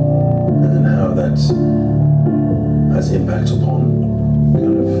 and then how that has impact upon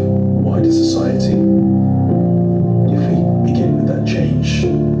kind of wider society. If we begin with that change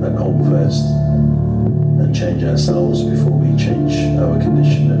at home first, and change ourselves before we change our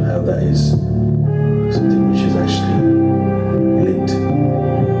condition, and how that is something which is actually linked.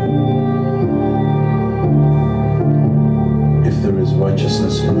 If there is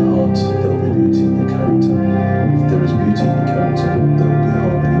righteousness in the heart, there will be beauty in the character. If there is beauty in the character, there will be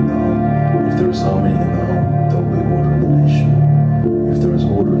harmony in the home. If there is harmony in the home, there will be order in the nation. If there is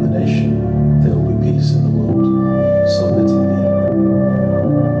order in the nation, there will be peace in the world. So let it be.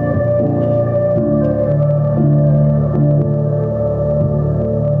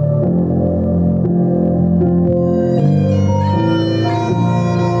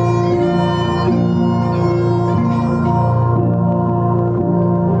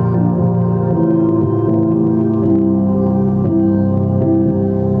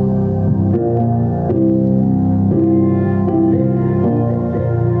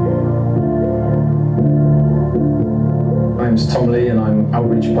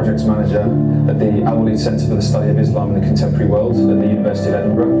 projects manager at the Al-Walid Centre for the Study of Islam in the Contemporary World at the University of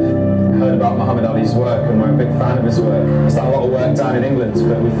Edinburgh. Heard about Muhammad Ali's work, and we're a big fan of his work. He's done a lot of work down in England,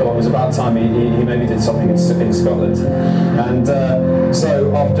 but we thought it was about time he maybe did something in Scotland. And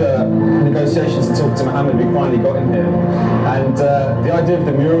so after negotiations and talking to Muhammad, we finally got him here. And the idea of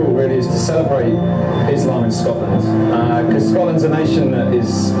the mural really is to celebrate Islam in Scotland, because Scotland's a nation that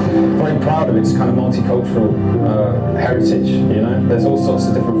is very proud of its kind of multicultural heritage. You know, there's all sorts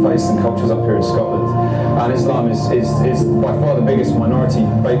of different faiths and cultures up here in Scotland, and Islam is by far the biggest minority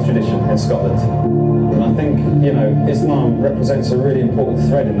faith tradition in Scotland. And I think, you know, Islam represents a really important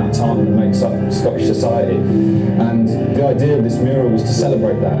thread in that tartan that makes up Scottish society. And the idea of this mural was to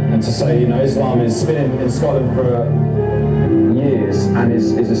celebrate that and to say, you know, Islam has been in Scotland for years and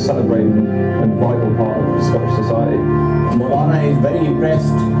is a celebrated and vital part of Scottish society. Maulana is very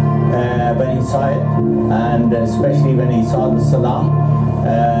impressed when he saw it, and especially when he saw the salam,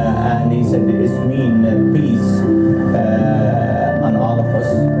 and he said it's mean peace on all of us,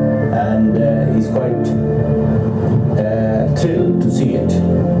 and he's quite thrilled to see it.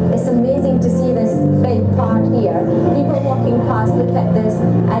 It's amazing to see this big part here. People walking past look at this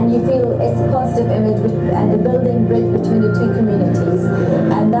and you feel it's a positive image and a building bridge between the two communities.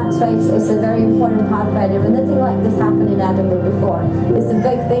 And that's why it's a very important part of Edinburgh. Nothing like this happened in Edinburgh before. It's a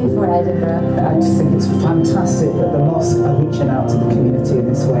big thing for Edinburgh. I just think it's fantastic that the mosque are reaching out to the community in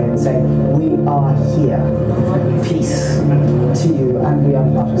this way and saying, we are here. Peace to you, and we are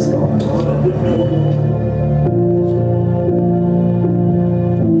part of Scotland.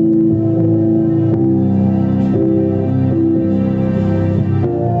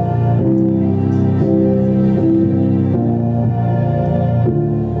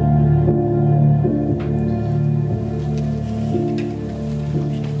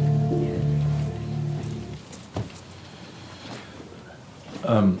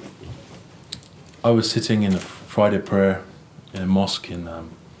 I was sitting in a Friday prayer in a mosque in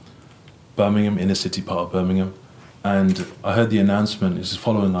Birmingham, inner city part of Birmingham, and I heard the announcement. This is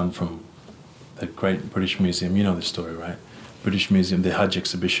following on from the great British Museum. You know the story, right? British Museum, the Hajj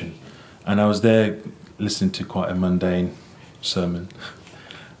exhibition. And I was there listening to quite a mundane sermon.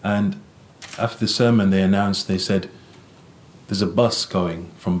 And after the sermon, they announced, they said, there's a bus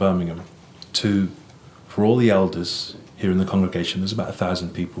going from Birmingham for all the elders here in the congregation, there's about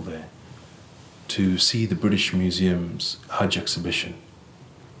 1,000 people there, to see the British Museum's Hajj exhibition.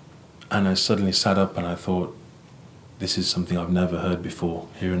 And I suddenly sat up and I thought, this is something I've never heard before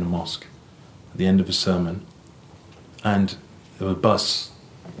here in a mosque. At the end of a sermon, and there was a bus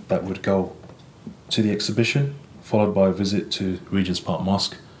that would go to the exhibition, followed by a visit to Regent's Park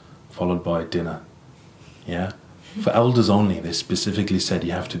Mosque, followed by dinner. Yeah? For elders only, they specifically said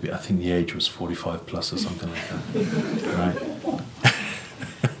you have to be, I think the age was 45 plus or something like that. Right?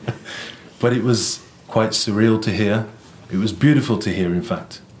 But it was quite surreal to hear. It was beautiful to hear, in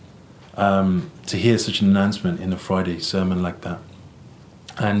fact, to hear such an announcement in a Friday sermon like that.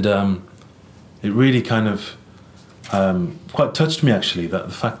 And it really kind of quite touched me, actually, that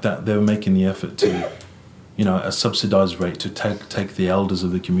the fact that they were making the effort to, you know, a subsidised rate to take the elders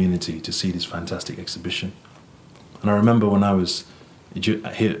of the community to see this fantastic exhibition. And I remember when I was here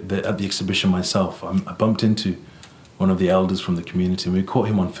at the exhibition myself, I bumped into one of the elders from the community, and we caught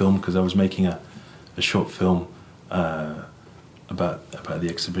him on film because I was making a short film about the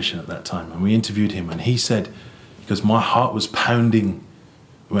exhibition at that time. And we interviewed him, and he said, because my heart was pounding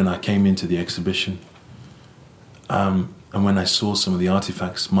when I came into the exhibition, and when I saw some of the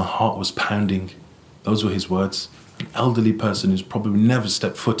artifacts, my heart was pounding. Those were his words. An elderly person who's probably never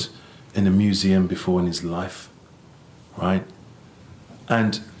stepped foot in a museum before in his life, right?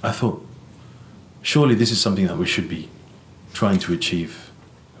 And I thought, surely this is something that we should be trying to achieve,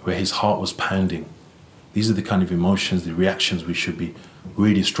 where his heart was pounding. These are the kind of emotions, the reactions we should be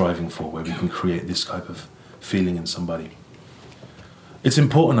really striving for, where we can create this type of feeling in somebody. It's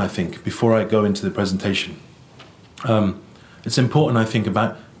important, I think, before I go into the presentation, it's important, I think,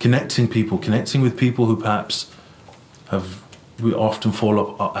 about connecting with people who perhaps we often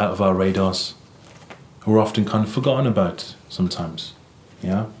fall out of our radars, who are often kind of forgotten about sometimes,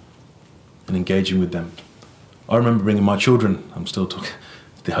 yeah? And engaging with them. I remember bringing my children, I'm still talking,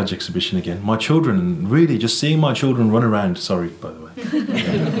 the Hajj exhibition again, my children, and really just seeing my children run around, sorry, by the way,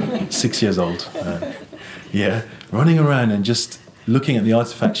 yeah, 6 years old, yeah, running around and just looking at the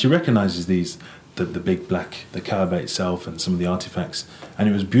artifacts. She recognises these, the big black, the Kaaba itself and some of the artifacts, and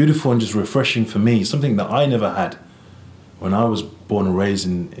it was beautiful and just refreshing for me, something that I never had when I was born and raised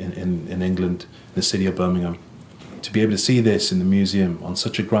in England, in the city of Birmingham, to be able to see this in the museum on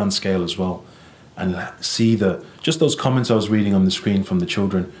such a grand scale as well, and see just those comments I was reading on the screen from the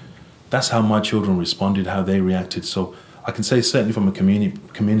children. That's how my children responded, how they reacted. So I can say certainly from a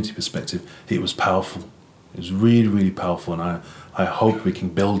community perspective, it was powerful. It was really, really powerful, and I hope we can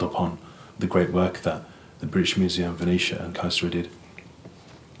build upon the great work that the British Museum, Venetia and Qaisra did.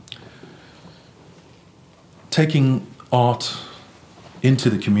 Taking art into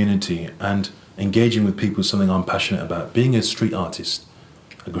the community and engaging with people is something I'm passionate about. Being a street artist,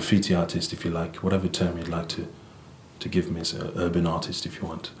 a graffiti artist, if you like, whatever term you'd like to give me, as an urban artist, if you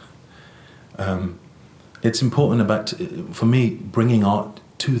want. It's important for me, bringing art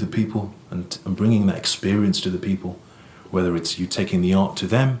to the people and bringing that experience to the people, whether it's you taking the art to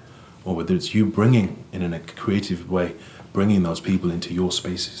them or whether it's you bringing, in a creative way, bringing those people into your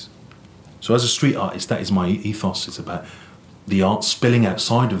spaces. So as a street artist, that is my ethos. It's about the art spilling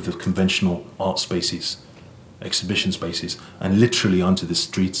outside of the conventional art spaces, exhibition spaces, and literally onto the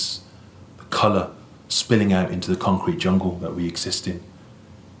streets, the colour spilling out into the concrete jungle that we exist in.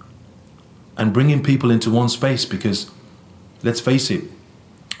 And bringing people into one space, because, let's face it,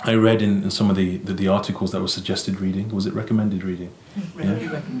 I read in some of the articles that were suggested reading. Was it recommended reading?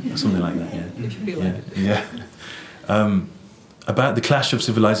 Yeah? Something like that, yeah. About the clash of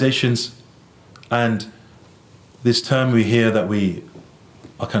civilizations, and this term we hear that we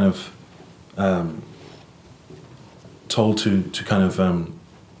are kind of told to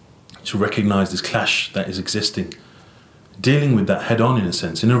recognise this clash that is existing. Dealing with that head on, in a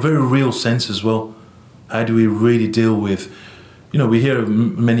sense, in a very real sense as well. How do we really deal with, we hear of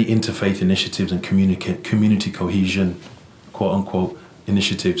many interfaith initiatives and community cohesion, quote unquote,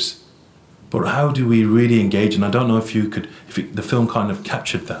 initiatives. But how do we really engage? And I don't know if the film kind of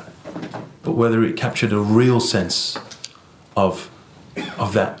captured that, but whether it captured a real sense of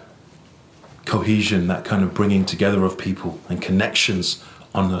that cohesion, that kind of bringing together of people and connections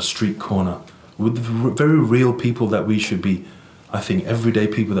on a street corner with very real people that we should be, I think, everyday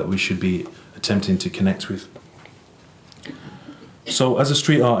people that we should be attempting to connect with. So as a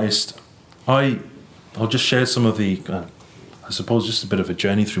street artist, I'll just share some of the, I suppose, just a bit of a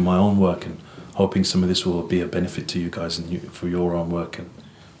journey through my own work, and hoping some of this will be a benefit to you guys and for your own work and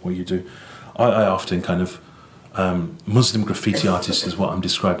what you do. I often kind of, Muslim graffiti artist is what I'm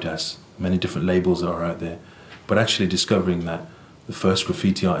described as. Many different labels are out there, but actually discovering that the first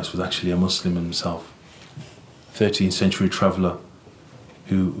graffiti artist was actually a Muslim himself, 13th century traveller,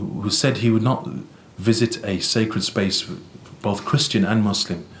 who said he would not visit a sacred space, both Christian and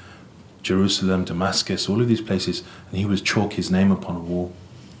Muslim, Jerusalem, Damascus, all of these places, and he would chalk his name upon a wall.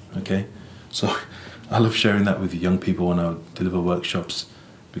 Okay, so I love sharing that with the young people when I deliver workshops,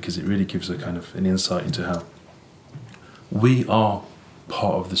 because it really gives a kind of an insight into how we are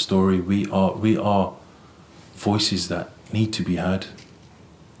part of the story. We are voices that need to be heard.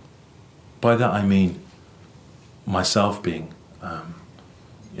 By that I mean myself being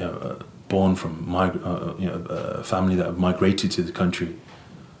born from a family that have migrated to the country.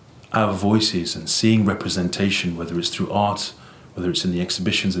 Our voices and seeing representation, whether it's through art, whether it's in the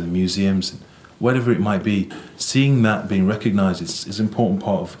exhibitions and the museums, whatever it might be, seeing that being recognised is an important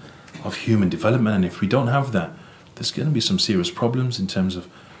part of human development. And if we don't have that, there's going to be some serious problems in terms of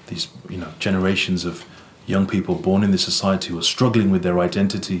these generations of young people born in this society who are struggling with their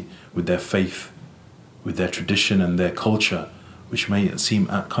identity, with their faith, with their tradition and their culture, which may seem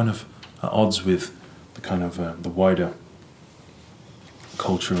at odds with the kind of the wider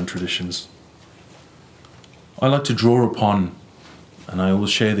culture and traditions. I like to draw upon, and I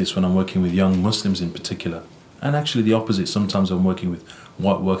always share this when I'm working with young Muslims in particular, and actually the opposite, sometimes I'm working with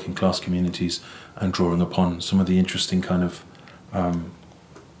white working class communities and drawing upon some of the interesting kind of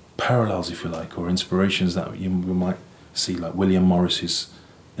parallels, if you like, or inspirations that we might see, like William Morris's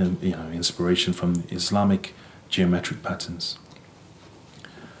inspiration from Islamic geometric patterns.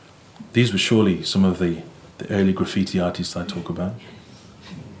 These were surely some of the early graffiti artists I talk about.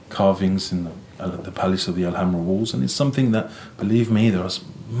 Carvings in the Palace of the Alhambra walls, and it's something that, believe me, there are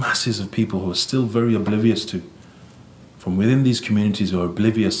masses of people who are still very oblivious to, from within these communities, who are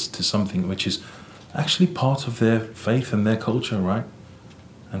oblivious to something which is actually part of their faith and their culture, right?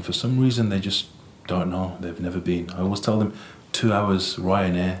 And for some reason they just don't know, they've never been. I always tell them, 2 hours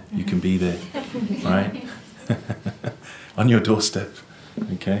Ryanair, you can be there, right? On your doorstep,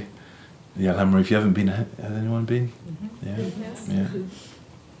 okay? The Alhambra, if you haven't been, has anyone been? Mm-hmm. Yeah.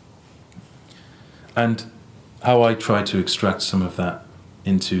 And how I try to extract some of that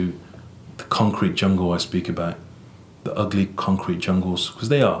into the concrete jungle I speak about, the ugly concrete jungles, because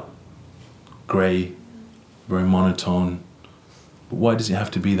they are grey, very monotone. But why does it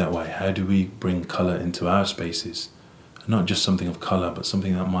have to be that way? How do we bring colour into our spaces? Not just something of colour, but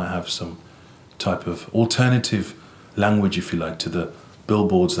something that might have some type of alternative language, if you like, to the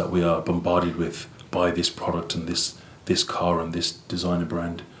billboards that we are bombarded with by this product and this car and this designer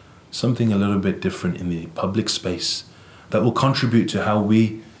brand. Something a little bit different in the public space that will contribute to how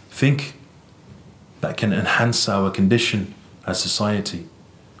we think, that can enhance our condition as society.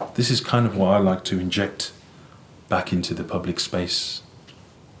 This is kind of what I like to inject back into the public space,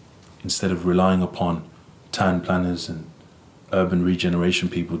 instead of relying upon town planners and urban regeneration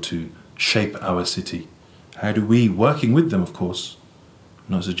people to shape our city. How do we, working with them of course,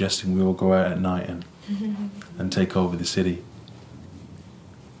 I'm not suggesting we all go out at night and take over the city.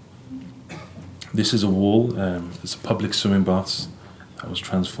 This is a wall, it's a public swimming baths that was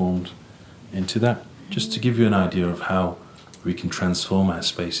transformed into that, just to give you an idea of how we can transform our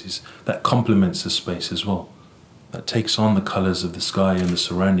spaces. That complements the space as well, that takes on the colours of the sky and the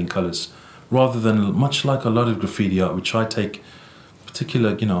surrounding colours, rather than, much like a lot of graffiti art, which I take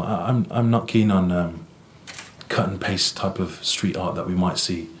particular, you know, I'm not keen on cut and paste type of street art that we might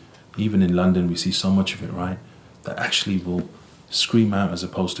see. Even in London we see so much of it, right? That actually will scream out as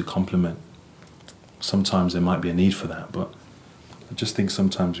opposed to complement. Sometimes there might be a need for that, but I just think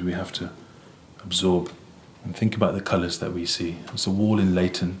sometimes we have to absorb and think about the colours that we see. There's a wall in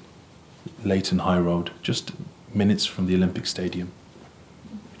Leighton High Road, just minutes from the Olympic Stadium,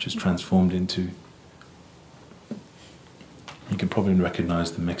 which is transformed into, you can probably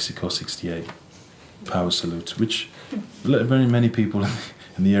recognise the Mexico 68 power salute, which very many people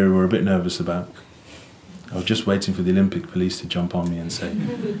in the area were a bit nervous about. I was just waiting for the Olympic police to jump on me and say,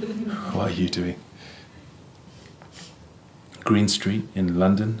 "What are you doing?" Green Street in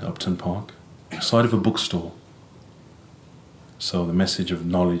London, Upton Park, side of a bookstore. So the message of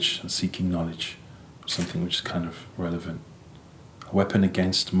knowledge and seeking knowledge, something which is kind of relevant. A weapon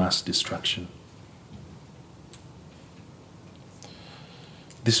against mass distraction.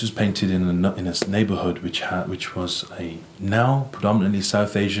 This was painted in a neighbourhood which was a now predominantly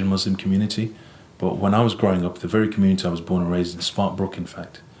South Asian Muslim community, but when I was growing up, the very community I was born and raised in, Sparkbrook in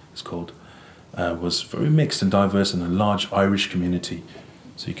fact, it's called, was very mixed and diverse, and a large Irish community.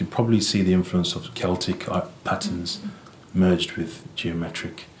 So you can probably see the influence of Celtic patterns merged with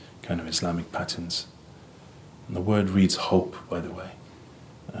geometric kind of Islamic patterns. And the word reads hope, by the way,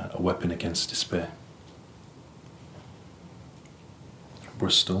 a weapon against despair.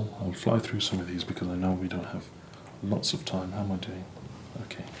 Bristol, I'll fly through some of these because I know we don't have lots of time. How am I doing?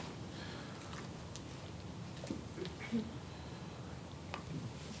 Okay.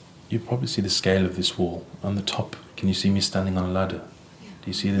 You probably see the scale of this wall. On the top, can you see me standing on a ladder? Do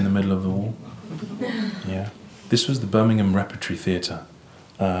you see it in the middle of the wall? Yeah. This was the Birmingham Repertory Theatre,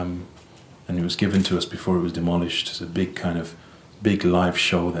 and it was given to us before it was demolished. It's a big live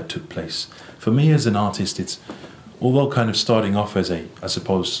show that took place. For me as an artist, it's, although kind of starting off as I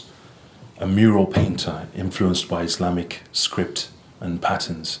suppose, a mural painter influenced by Islamic script and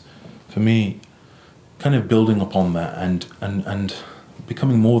patterns, for me, kind of building upon that and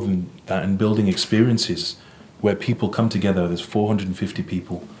becoming more than that, and building experiences where people come together. There's 450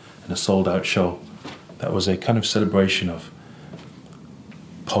 people in a sold-out show. That was a kind of celebration of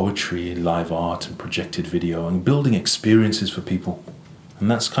poetry, live art, and projected video, and building experiences for people.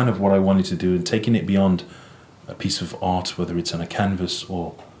 And that's kind of what I wanted to do, and taking it beyond a piece of art, whether it's on a canvas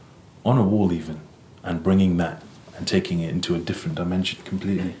or on a wall even, and bringing that and taking it into a different dimension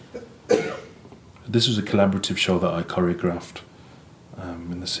completely. This was a collaborative show that I choreographed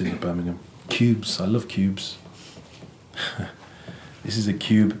in the city of Birmingham. Cubes, I love cubes. This is a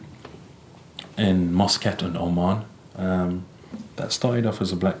cube in Muscat and Oman that started off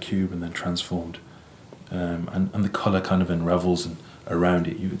as a black cube and then transformed, and the colour kind of unravels and around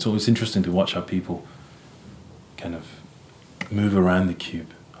it. It's always interesting to watch how people kind of move around the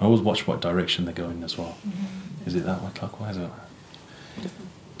cube. I always watch what direction they're going as well. Is it that way clockwise? Or?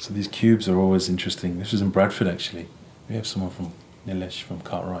 So these cubes are always interesting. This was in Bradford actually. We have someone from Nilesh from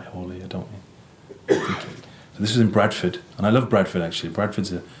Cartwright Hall here, don't we? So this was in Bradford, and I love Bradford actually.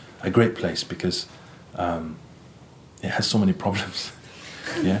 Bradford's a great place because it has so many problems.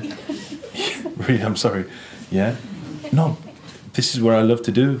 Yeah? Really, I'm sorry. Yeah? No, this is where I love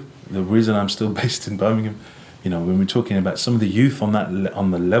to do. The reason I'm still based in Birmingham, you know, when we're talking about some of the youth on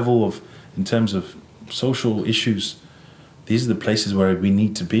the level of, in terms of social issues, these are the places where we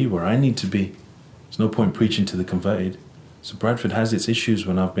need to be, where I need to be. There's no point preaching to the converted. So Bradford has its issues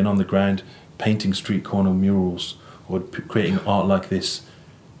when I've been on the ground painting street corner murals or creating art like this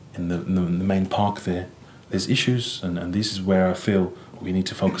in the main park there. There's issues, and this is where I feel we need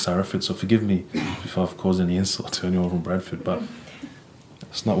to focus our efforts. So forgive me if I've caused any insult to anyone from Bradford, but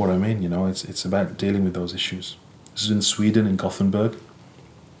that's not what I mean, you know. It's about dealing with those issues. This is in Sweden, in Gothenburg.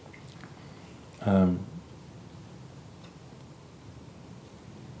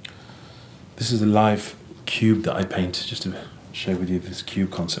 This is a live cube that I paint, just to share with you this cube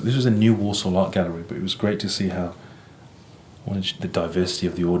concept. This was a new Warsaw art gallery, but it was great to see how the diversity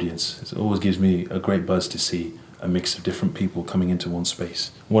of the audience. It always gives me a great buzz to see a mix of different people coming into one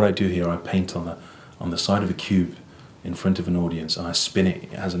space. What I do here, I paint on the side of a cube in front of an audience, and I spin it.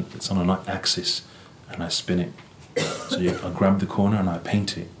 It's on an axis, and I spin it. So I grab the corner and I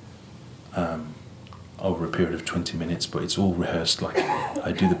paint it over a period of 20 minutes, but it's all rehearsed. Like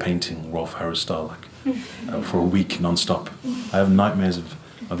I do the painting Rolf Harris style, for a week non-stop. I have nightmares of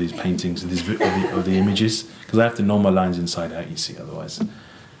these paintings, of the images, because I have to know my lines inside out, you see, otherwise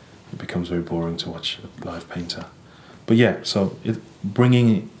it becomes very boring to watch a live painter. But yeah, so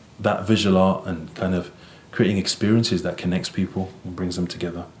bringing that visual art and kind of creating experiences that connects people and brings them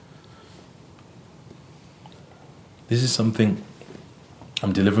together. This is something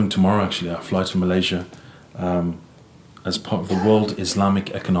I'm delivering tomorrow, actually. I fly to Malaysia as part of the World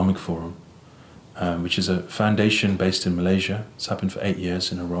Islamic Economic Forum, which is a foundation based in Malaysia. It's happened for 8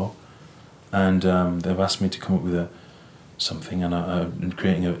 years in a row. And they've asked me to come up with something, and I'm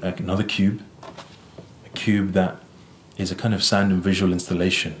creating another cube. A cube that is a kind of sound and visual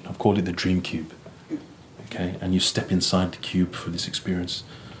installation. I've called it the Dream Cube. Okay, and you step inside the cube for this experience.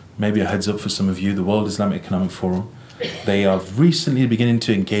 Maybe a heads up for some of you, the World Islamic Economic Forum, they are recently beginning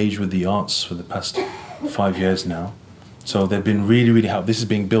to engage with the arts for the past 5 years now. So they've been really, really helpful. This is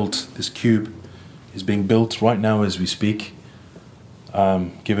being built, this cube is being built right now as we speak,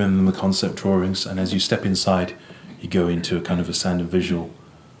 giving them the concept drawings, and as you step inside, you go into a kind of a sound and visual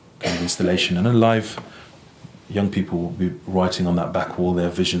kind of installation, and a live, young people will be writing on that back wall their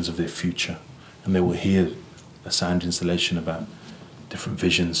visions of their future, and they will hear a sound installation about different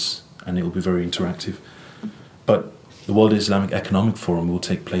visions, and it will be very interactive. But the World Islamic Economic Forum will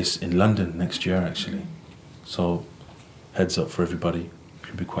take place in London next year, actually. So, heads up for everybody. It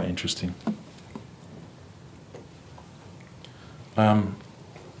could be quite interesting.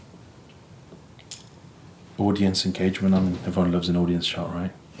 Audience engagement. I mean, everyone loves an audience shot,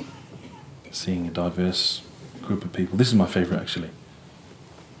 right? Seeing a diverse group of people. This is my favourite, actually.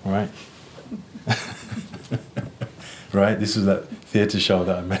 Right? Right? This is that theatre show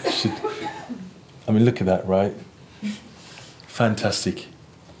that I mentioned. I mean, look at that, right? Fantastic.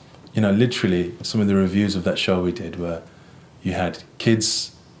 You know, literally, some of the reviews of that show we did were you had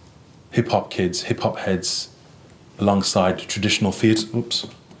kids, hip-hop heads, alongside traditional theatre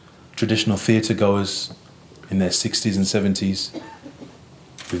goers in their 60s and 70s,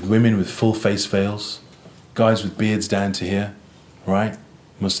 with women with full face veils, guys with beards down to here, right?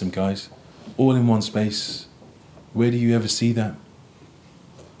 Muslim guys, all in one space. Where do you ever see that?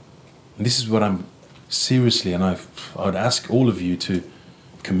 And this is what I'm seriously, and I would ask all of you to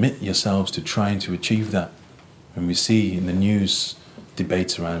commit yourselves to trying to achieve that. When we see in the news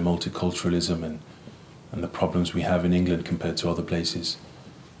debates around multiculturalism and the problems we have in England compared to other places,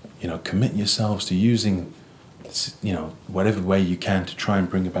 you know, commit yourselves to using, you know, whatever way you can to try and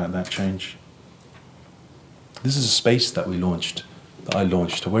bring about that change. This is a space that I launched. I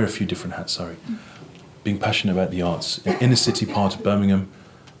wear a few different hats, being passionate about the arts. In inner city part of Birmingham,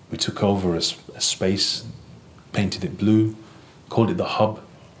 we took over a space, painted it blue, called it the Hub.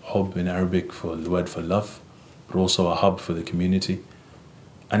 Hub in Arabic for the word for love, but also a hub for the community.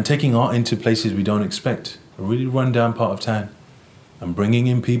 And taking art into places we don't expect, a really run-down part of town, and bringing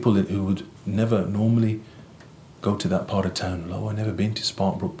in people who would never normally go to that part of town. Oh, I've never been to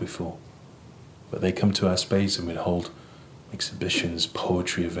Sparkbrook before. But they come to our space and we'd hold exhibitions,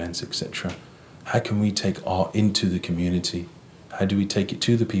 poetry events, etc. How can we take art into the community? How do we take it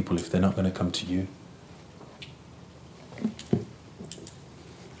to the people if they're not going to come to you?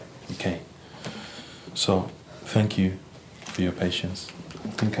 Okay. So, thank you for your patience. I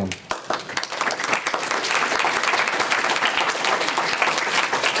think I'm...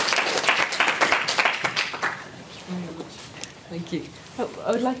 Thank you.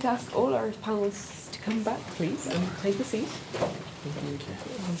 I would like to ask all our panelists to come back, please, and take a seat. Thank you.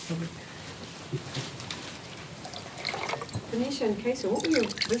 Venetia and Qaisra, what were your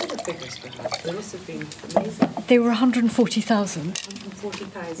visitor figures for Hajj? They must have been amazing. They were 140,000.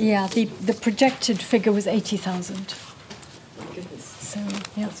 140,000? Yeah, the projected figure was 80,000. My goodness. So,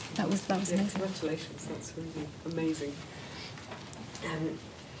 yeah, that was amazing. Congratulations, that's really amazing. I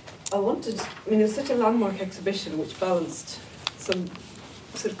mean, it was such a landmark exhibition which balanced some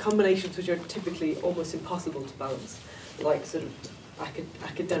sort of combinations which are typically almost impossible to balance, like sort of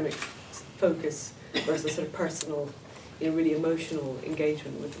academic focus versus sort of personal, you know, really emotional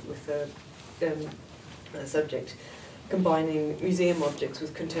engagement with a subject. combining museum objects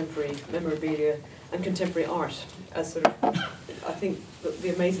with contemporary memorabilia and contemporary art as sort of, I think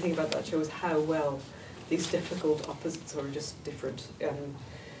the amazing thing about that show is how well these difficult opposites or just different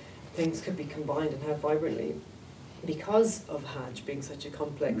things could be combined, and how vibrantly, because of Hajj being such a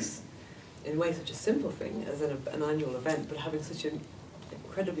complex, in a way such a simple thing as an annual event, but having such an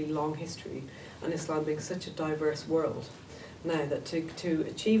incredibly long history, and Islam being such a diverse world. Now that to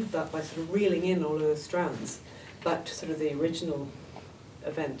achieve that by sort of reeling in all of those strands back to sort of the original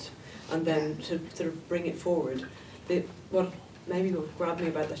event, and then to sort of bring it forward, what grabbed me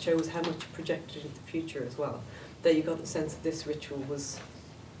about that show was how much it projected into the future as well. That you got the sense that this ritual was,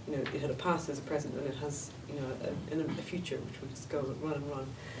 you know, it had a past, as a present, and it has, you know, a future which will just go run and run.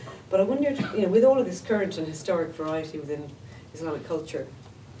 But I wondered, you know, with all of this current and historic variety within Islamic culture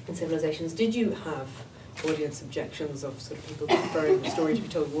and civilizations, did you have audience objections of sort of people preferring the story to be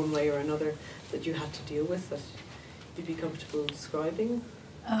told one way or another that you had to deal with, that you'd be comfortable describing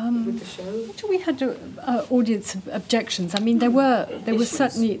with the show? We had audience objections. I mean, there were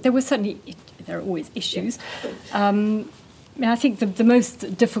certainly there are always issues. I think the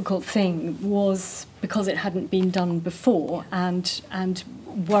most difficult thing was because it hadn't been done before, and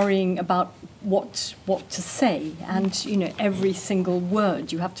worrying about what to say, and you know, every single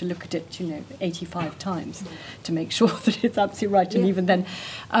word you have to look at it, you know, 85 times to make sure that it's absolutely right. And even then,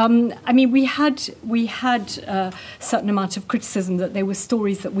 I mean, we had a certain amount of criticism that there were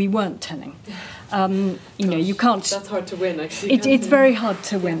stories that we weren't telling. You know, you can't. That's hard to win, actually. It's very hard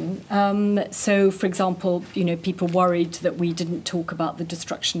to win. So, for example, you know, people worried that we didn't talk about the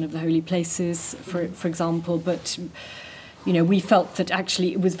destruction of the holy places, for example, but. You know, we felt that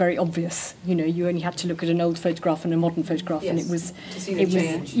actually it was very obvious. You know, you only had to look at an old photograph and a modern photograph, and it was. To see the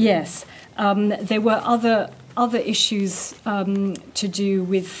change. Yes, there were other issues to do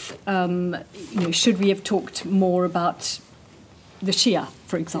with. You know, should we have talked more about the Shia,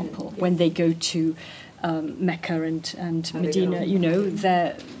 for example, when they go to Mecca and Medina? You know,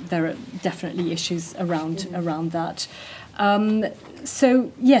 there are definitely issues around that.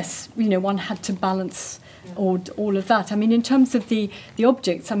 So yes, you know, one had to balance. Or all of that. I mean, in terms of the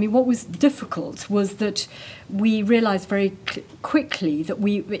objects, I mean, what was difficult was that we realised very quickly that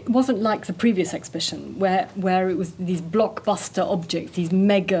it wasn't like the previous exhibition where it was these blockbuster objects, these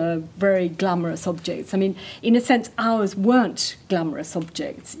mega, very glamorous objects. I mean, in a sense, ours weren't glamorous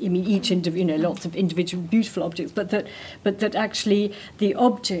objects. I mean, lots of individual beautiful objects, but that actually the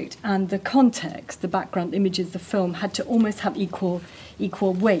object and the context, the background images, the film had to almost have equal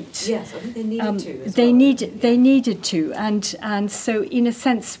weight. Yes, I think they needed to. As they needed to, and so in a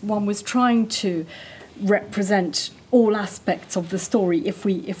sense, one was trying to represent all aspects of the story if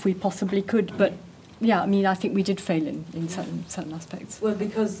we possibly could. But yeah, I mean, I think we did fail in certain aspects. Well,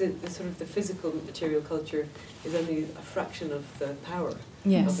 because the sort of the physical material culture is only a fraction of the power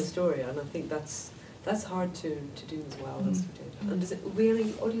of the story, and I think that's hard to do as well as we did. And is it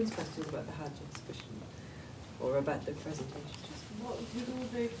really audience questions about the Hajj exhibition or about the presentation? With all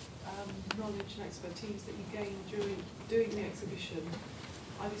the knowledge and expertise that you gained during doing the exhibition,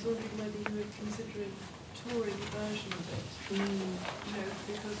 I was wondering whether you were considering touring a version of it. You know,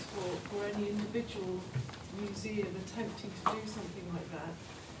 because for any individual museum attempting to do something like that,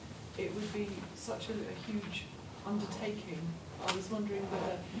 it would be such a huge undertaking. I was wondering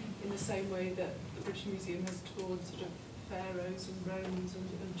whether, in the same way that the British Museum has toured sort of pharaohs and Romans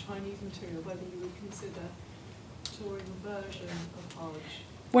and Chinese material, whether you would consider touring a version of Hajj.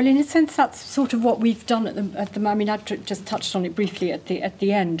 Well, in a sense, that's sort of what we've done at the. I mean, I just touched on it briefly at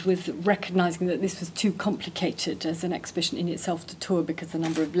the end, with recognising that this was too complicated as an exhibition in itself to tour because the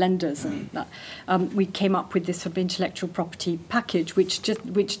number of lenders and that. We came up with this sort of intellectual property package,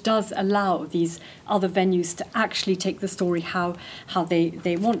 which does allow these other venues to actually take the story how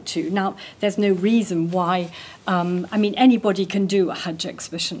they want to. Now, there's no reason why. I mean, anybody can do a Hajj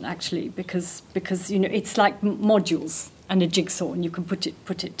exhibition actually, because you know, it's like modules and a jigsaw, and you can put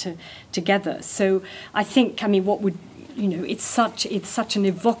it together. So I think, I mean, what would, you know, it's such an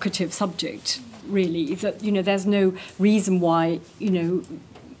evocative subject, really, that, you know, there's no reason why, you know,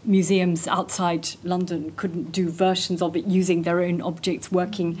 museums outside London couldn't do versions of it using their own objects,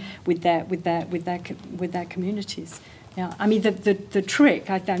 working with their communities. Yeah, I mean, the trick,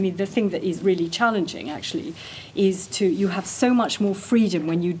 I mean, the thing that is really challenging, actually, is you have so much more freedom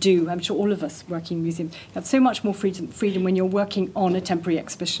when you do, I'm sure all of us working in museums, you have so much more freedom when you're working on a temporary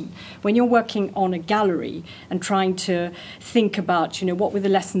exhibition. When you're working on a gallery and trying to think about, you know, what were the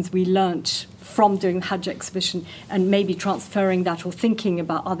lessons we learnt from doing the Hajj exhibition, and maybe transferring that or thinking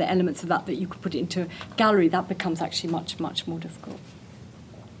about other elements of that you could put it into a gallery, that becomes actually much, much more difficult.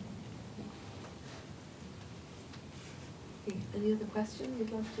 Any other questions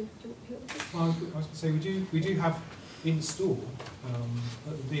you'd like to jump in? Well, I was going to say we do have in store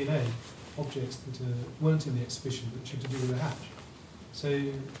at the V&A objects that weren't in the exhibition which are to do with the Hajj. So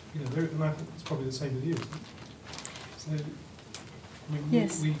and I think it's probably the same with you, isn't it? So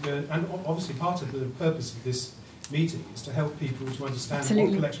Yes. And obviously part of the purpose of this meeting is to help people to understand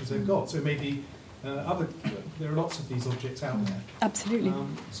Absolutely. what collections they've got. So maybe there are lots of these objects out there. Absolutely.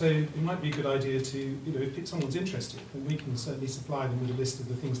 So it might be a good idea to, if someone's interested, then we can certainly supply them with a list of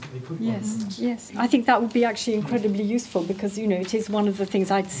the things that they could want. Yes. I think that would be actually incredibly useful because, it is one of the things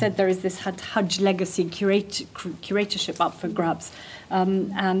I'd said there is this Hajj legacy curatorship up for grabs.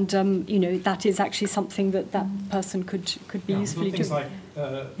 That is actually something that person could be usefully doing. Things like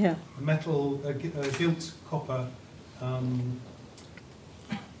metal, gilt copper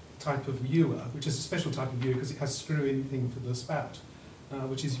type of ewer, which is a special type of ewer because it has screw-in thing for the spout,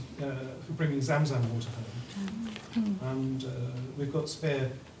 which is for bringing Zamzam water home. And we've got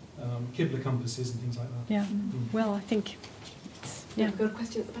spare Qibla compasses and things like that. Yeah. Well, I think. We've got a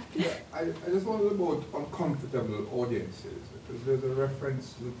question at the back. Yeah, I just wonder about uncomfortable audiences, because there's a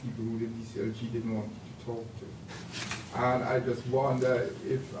reference to the people who the DCLG didn't want you to talk to. And I just wonder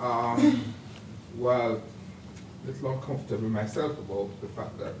if, a little uncomfortable myself about the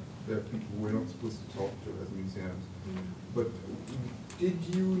fact that there are people we're not supposed to talk to as museums. But did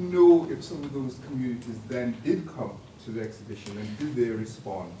you know if some of those communities then did come to the exhibition and did they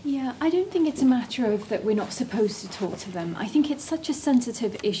respond? Yeah, I don't think it's a matter of that we're not supposed to talk to them. I think it's such a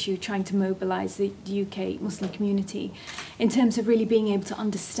sensitive issue trying to mobilise the UK Muslim community in terms of really being able to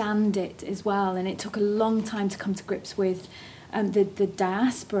understand it as well. And it took a long time to come to grips with the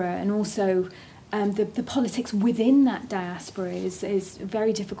diaspora and also the politics within that diaspora is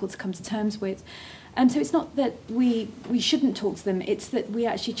very difficult to come to terms with. So it's not that we shouldn't talk to them, it's that we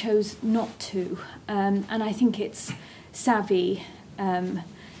actually chose not to. And I think it's savvy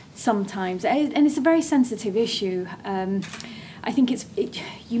sometimes. And it's a very sensitive issue. I think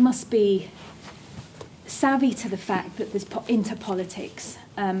you must be savvy to the fact that there's interpolitics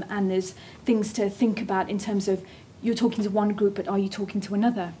and there's things to think about in terms of you're talking to one group, but are you talking to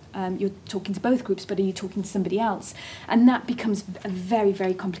another? You're talking to both groups, but are you talking to somebody else? And that becomes a very,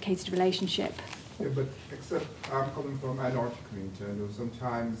 very complicated relationship. Yeah, but except I'm coming from a minority community, I know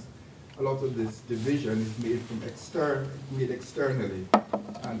sometimes a lot of this division is made externally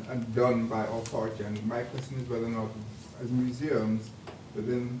and done by authority. And my question is whether or not, as museums,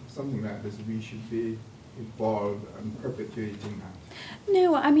 within something like this, we should be involved and perpetuating that.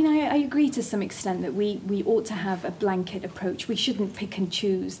 No, I mean, I agree to some extent that we ought to have a blanket approach. We shouldn't pick and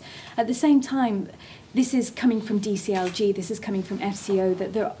choose. At the same time, this is coming from DCLG, this is coming from FCO,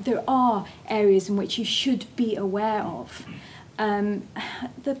 that there are areas in which you should be aware of.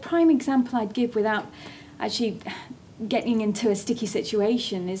 The prime example I'd give without actually getting into a sticky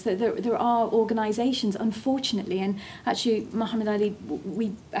situation is that there are organisations, unfortunately, and actually, Mohammed Ali,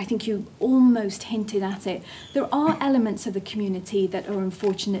 I think you almost hinted at it, there are elements of the community that are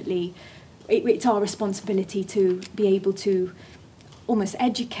unfortunately, it's our responsibility to be able to almost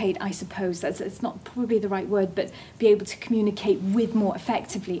educate, I suppose, that's not probably the right word, but be able to communicate with more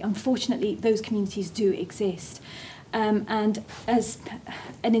effectively. Unfortunately, those communities do exist. And as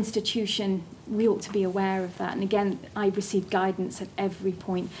an institution, we ought to be aware of that. And again, I received guidance at every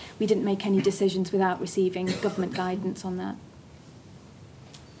point. We didn't make any decisions without receiving government guidance on that.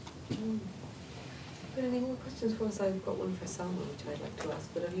 But any more questions for us? I've got one for Salma, which I'd like to ask.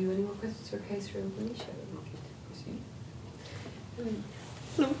 But have you any more questions for Qaisra and Venetia?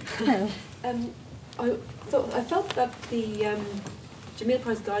 Hello. I felt that the Jameel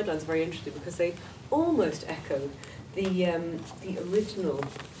Prize guidelines are very interesting because they almost echo the original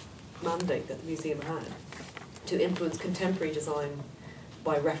mandate that the museum had to influence contemporary design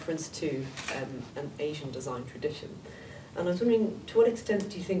by reference to an Asian design tradition. And I was wondering, to what extent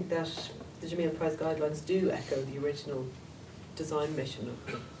do you think that the Jameel Prize guidelines do echo the original design mission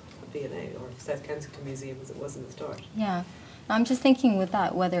of V&A or South Kensington Museum as it was in the start? Yeah. I'm just thinking with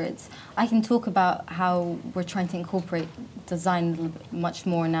that, whether it's, I can talk about how we're trying to incorporate design a little bit much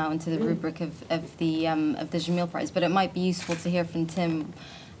more now into the rubric of the Jameel Prize, but it might be useful to hear from Tim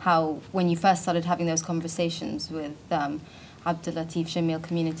how, when you first started having those conversations with Abdul Latif Jameel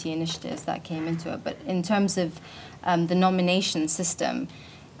community initiatives that came into it. But in terms of the nomination system,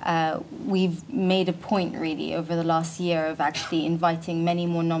 we've made a point really over the last year of actually inviting many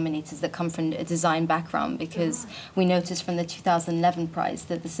more nominators that come from a design background, because we noticed from the 2011 prize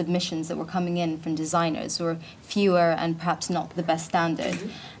that the submissions that were coming in from designers were fewer and perhaps not the best standard.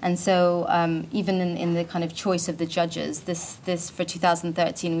 And so even in the kind of choice of the judges, this for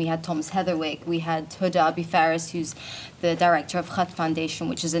 2013 we had Thomas Heatherwick, we had Huda Abi Faris, who's the director of Heritage Foundation,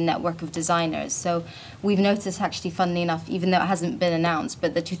 which is a network of designers. So we've noticed, actually, funnily enough, even though it hasn't been announced,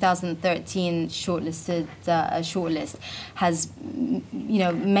 but the 2013 shortlist has,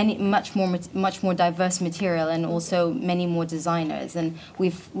 much more diverse material and also many more designers. And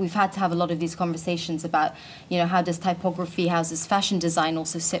we've had to have a lot of these conversations about, how does typography, how does fashion design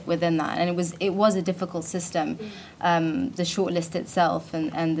also sit within that? And it was a difficult system. The shortlist itself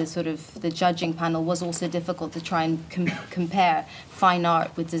and the sort of the judging panel was also difficult to try and compare fine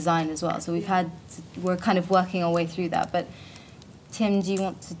art with design as well. So we're kind of working our way through that. But Tim, do you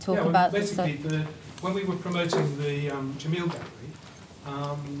want to talk about this? Basically, when we were promoting the Jameel Gallery,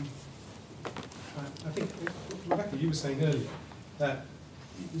 I think, Rebecca, you were saying earlier that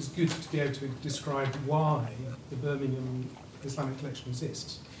it was good to be able to describe why the Birmingham Islamic Collection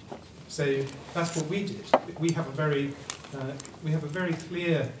exists. So that's what we did. We have a very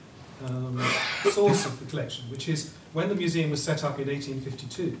clear source of the collection, which is when the museum was set up in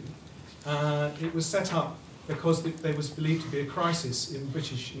 1852. It was set up because there was believed to be a crisis in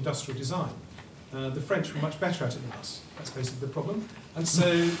British industrial design. The French were much better at it than us. That's basically the problem. And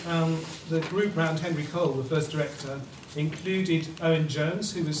so the group around Henry Cole, the first director, included Owen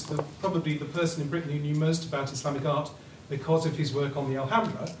Jones, who was probably the person in Britain who knew most about Islamic art because of his work on the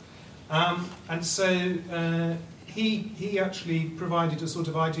Alhambra. And so he actually provided a sort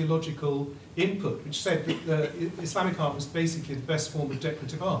of ideological input, which said that Islamic art was basically the best form of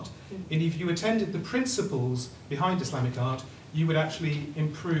decorative art. And if you attended the principles behind Islamic art, you would actually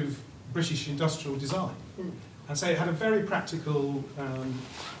improve British industrial design. And so it had a very practical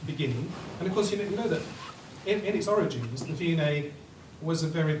beginning. And of course, you know that in its origins, the V&A was a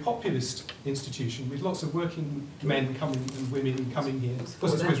very populist institution with lots of working men coming and women coming here. Of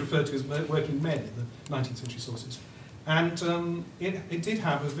course, it's always referred to as working men in the 19th century sources. And it did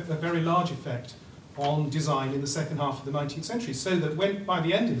have a very large effect on design in the second half of the 19th century, so that by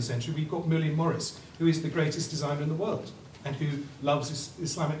the end of the century, we've got William Morris, who is the greatest designer in the world and who loves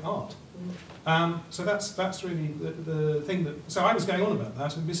Islamic art. So that's really the thing that... So I was going on about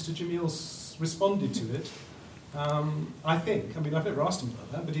that, and Mr. Jameel responded to it. I think, I've never asked him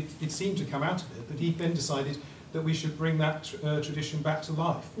about that, but it seemed to come out of it, that he then decided that we should bring that tradition back to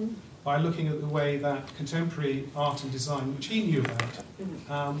life by looking at the way that contemporary art and design, which he knew about,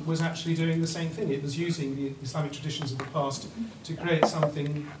 was actually doing the same thing. It was using the Islamic traditions of the past to create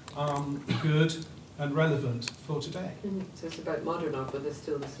something good and relevant for today. So it's about modern art, but there's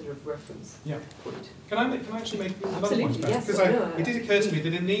still this sort of reference point. Can I actually make another point about yes, it? Because it did occur to me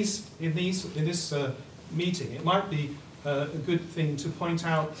that in this meeting, it might be a good thing to point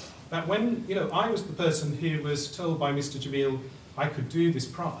out that when I was the person who was told by Mr. Jameel I could do this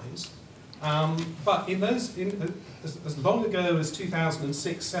prize, but as long ago as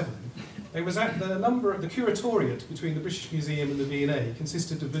 2006-07, it was at the curatoriate between the British Museum and the V&A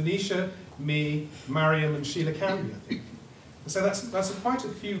consisted of Venetia, me, Mariam, and Sheila Canby, I think. So that's quite a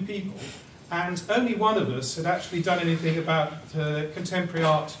few people. And only one of us had actually done anything about contemporary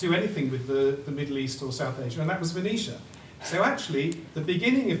art to do anything with the Middle East or South Asia, and that was Venetia. So actually, the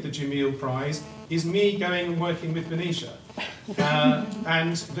beginning of the Jameel Prize is me going and working with Venetia.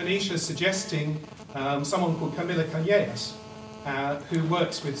 And Venetia suggesting someone called Camilla Callejas, who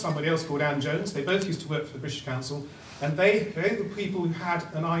works with somebody else called Anne Jones. They both used to work for the British Council, and they're the people who had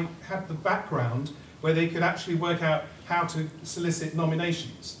the background where they could actually work out how to solicit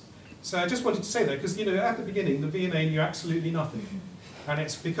nominations. So I just wanted to say that, because at the beginning, the V&A knew absolutely nothing. And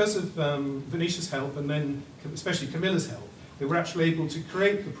it's because of Venetia's help, and then especially Camilla's help, they were actually able to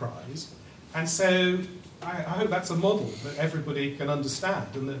create the prize. And so I hope that's a model that everybody can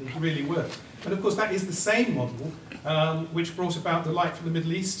understand and that it really works. And of course, that is the same model which brought about the Light from the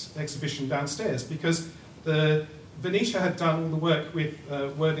Middle East exhibition downstairs, because the Venetia had done all the work with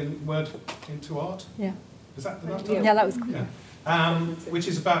Word into Art. Yeah. Is that the right title? Yeah, that was cool. Yeah. Which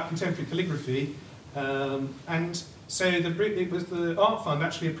is about contemporary calligraphy. And so it was the Art Fund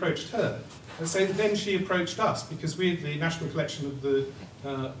actually approached her. And so then she approached us, because we had the National Collection of the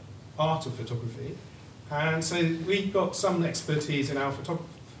Art of Photography. And so we got some expertise in our photography,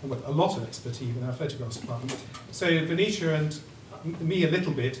 well, a lot of expertise in our photographs department. So Venetia and me a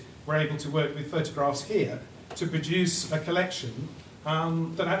little bit were able to work with photographs here to produce a collection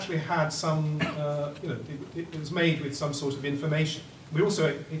that actually had some, it was made with some sort of information. we're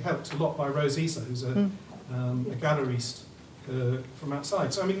also helped a lot by Rose Isa, who's a gallerist from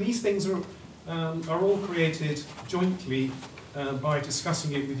outside. So I mean, these things are all created jointly by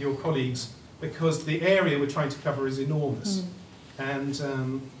discussing it with your colleagues, because the area we're trying to cover is enormous, and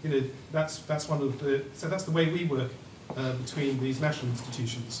you know, that's one of the, so that's the way we work between these national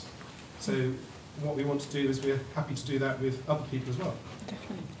institutions. So what we want to do is we're happy to do that with other people as well.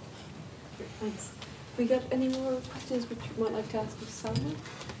 Definitely. Thanks. We got any more questions which you might like to ask of Salma?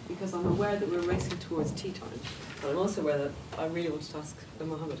 Because I'm aware that we're racing towards tea time, but I'm also aware that I really wanted to ask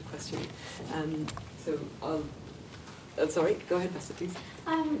Mohammed a question. So I'll. Sorry, go ahead, Bessa, please.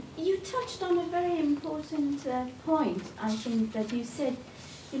 You touched on a very important point. I think that you said,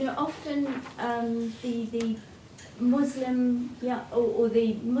 you know, often the Muslim or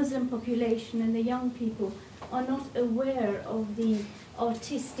the Muslim population and the young people are not aware of the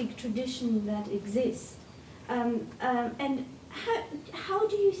artistic tradition that exists. And how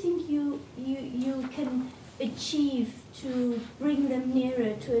do you think you can achieve to bring them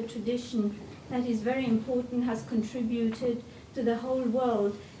nearer to a tradition that is very important, has contributed to the whole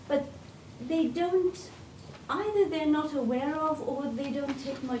world, but they don't, either they're not aware of or they don't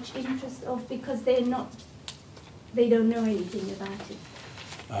take much interest of because they don't know anything about it?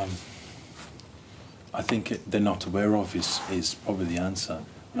 I think they're not aware of is probably the answer,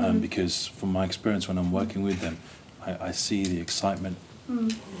 because from my experience when I'm working with them, I see the excitement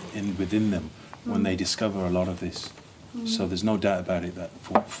within them when they discover a lot of this. So there's no doubt about it that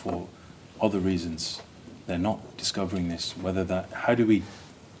for other reasons they're not discovering this. How do we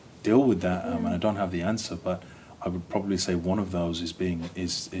deal with that? And I don't have the answer, but I would probably say one of those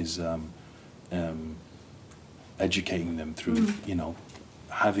is educating them through, you know,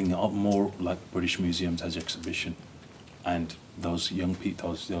 having more like British Museums Hajj exhibition, and those young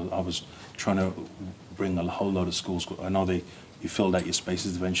people. I was trying to bring a whole lot of schools. I know you filled out your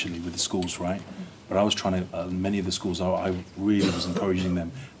spaces eventually with the schools, right? But I was trying to, many of the schools, I really was encouraging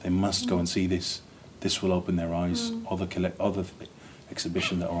them. They must go and see this. This will open their eyes. Other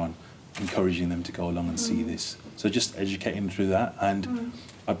exhibition that are on, encouraging them to go along and see this. So just educating them through that. And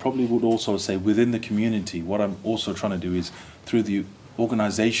I probably would also say within the community, what I'm also trying to do is through the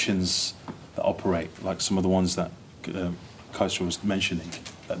organisations that operate, like some of the ones that Qaisra was mentioning,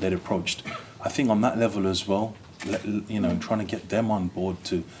 that they'd approached. I think on that level as well, you know, trying to get them on board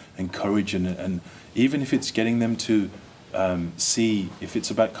to encourage and even if it's getting them to see, if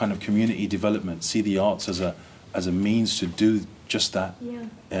it's about kind of community development, see the arts as a means to do just that. You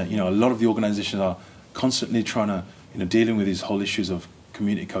know, a lot of the organisations are constantly trying to, you know, dealing with these whole issues of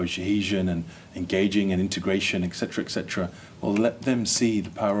community cohesion and engaging and integration, etc., etc. Well, let them see the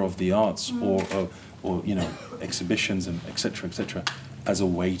power of the arts or you know, exhibitions and etc., etc. as a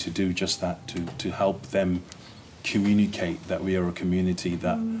way to do just that, to help them communicate that we are a community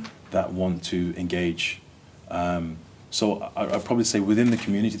that want to engage. So I'd probably say within the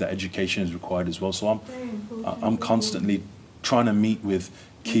community that education is required as well. So I'm constantly trying to meet with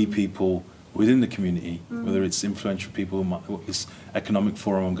key people within the community, whether it's influential people, this economic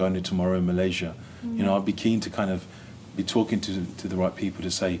forum I'm going to tomorrow in Malaysia. You know, I'd be keen to kind of be talking to the right people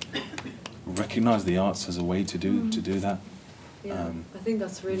to say, recognise the arts as a way to do that. Yeah, I think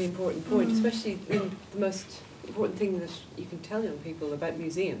that's a really important point, especially in the most important thing that you can tell young people about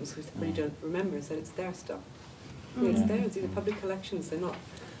museums, which they probably don't remember, is that it's their stuff. It's theirs. These are public collections. They're not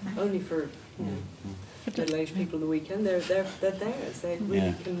only for middle-aged people on the weekend. They're theirs. They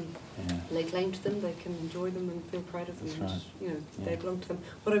really can lay claim to them. They can enjoy them and feel proud of them. That's right. You know, they belong to them.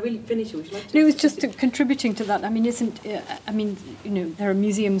 What I really finish, would you like to? No, it was just contributing to that. I mean, you know, there are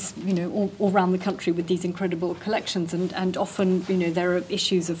museums, you know, all around the country with these incredible collections, and often, you know, there are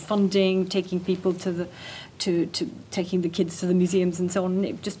issues of funding, taking people to taking the kids to the museums and so on. And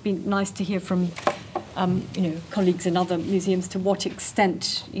it'd just be nice to hear from you know, colleagues in other museums, to what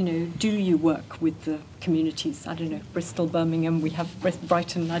extent, you know, do you work with the communities? I don't know, Bristol, Birmingham, we have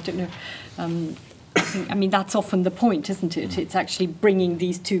Brighton, I don't know. I mean, that's often the point, isn't it? It's actually bringing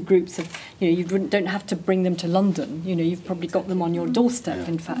these two groups of, you know, you don't have to bring them to London, you know, you've probably got them on your doorstep,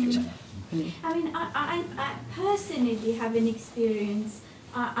 in fact. I mean, I personally have an experience.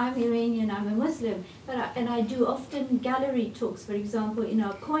 I'm Iranian, I'm a Muslim, but I do often gallery talks, for example, in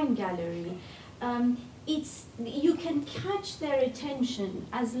our coin gallery. You can catch their attention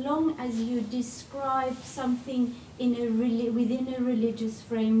as long as you describe something within a religious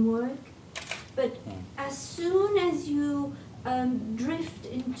framework. But as soon as you drift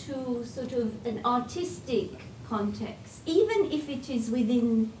into sort of an artistic context, even if it is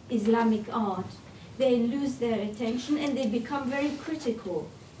within Islamic art, they lose their attention and they become very critical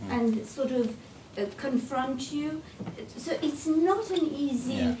and sort of confront you. So it's not an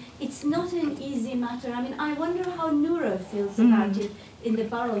easy matter. I mean, I wonder how Noura feels about it in the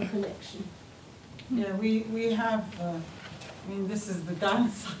Barrel collection. Yeah, we have, I mean, this is the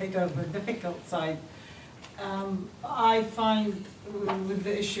downside of the difficult side. I find with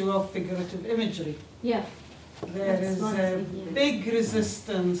the issue of figurative imagery, there is a big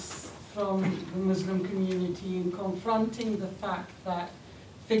resistance from the Muslim community in confronting the fact that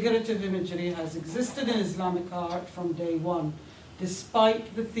figurative imagery has existed in Islamic art from day one,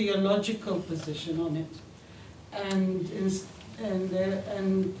 despite the theological position on it. And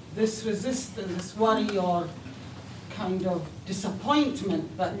this resistance, this worry or kind of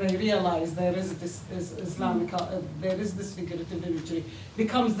disappointment that they realize there is this Islamic art, there is this figurative imagery,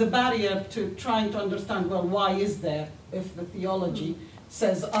 becomes the barrier to trying to understand, well, why is there if the theology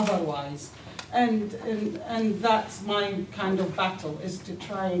says otherwise? And that's my kind of battle, is to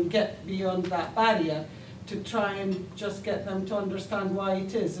try and get beyond that barrier, to try and just get them to understand why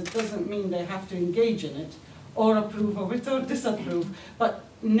it is. It doesn't mean they have to engage in it, or approve of it, or disapprove, but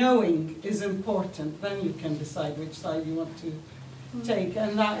knowing is important. Then you can decide which side you want to take,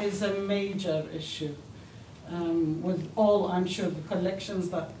 and that is a major issue. With all, I'm sure, the collections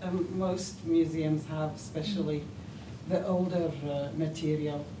that most museums have, especially the older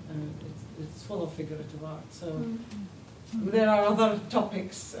material, it's full of figurative art. So there are other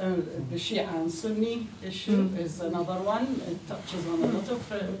topics. The Shia and Sunni issue is another one. It touches on a lot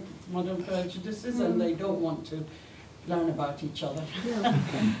of modern prejudices, and they don't want to learn about each other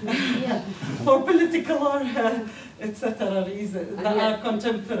for political or etc. reasons that are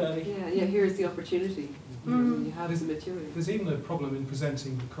contemporary. Yeah, here's the opportunity. You have the material. There's even a problem in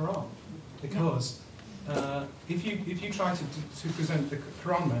presenting the Quran, because if you try to present the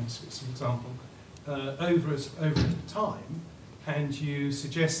Quran manuscripts, for example, over time, and you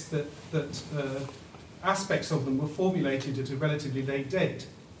suggest that aspects of them were formulated at a relatively late date,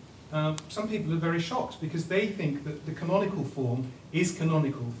 some people are very shocked, because they think that the canonical form is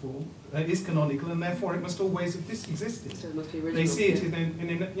canonical, and therefore it must always have existed. So it must be original. They see it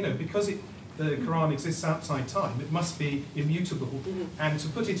in because the Quran exists outside time, it must be immutable, and to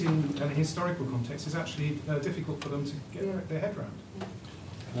put it in a historical context is actually difficult for them to get their head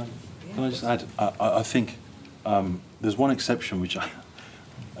around. Can I just add, I think there's one exception which I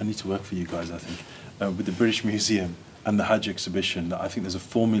need to work for you guys, I think, with the British Museum and the Hajj exhibition. That I think there's a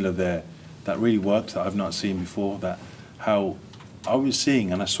formula there that really worked that I've not seen before, that how I was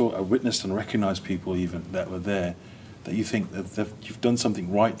seeing, and I witnessed and recognized people even that were there, that you think that you've done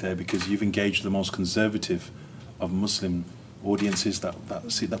something right there, because you've engaged the most conservative of Muslim audiences that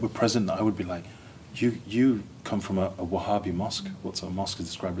were present. That I would be like, you come from a Wahhabi mosque. What's a mosque is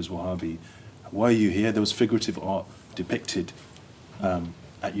described as Wahhabi? Why are you here? There was figurative art depicted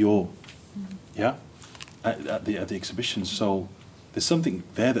at your at the exhibition. So there's something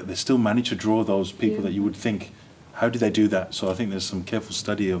there that they still manage to draw those people that you would think, how did they do that? So I think there's some careful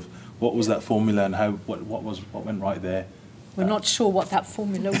study of what was that formula and how what went right there. We're not sure what that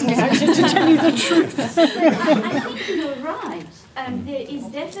formula was, actually, to tell you the truth. I think you're right. There is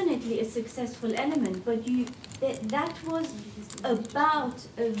definitely a successful element, but that was about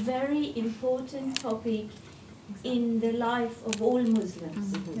a very important topic in the life of all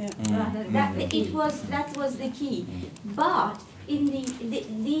Muslims. That was the key. But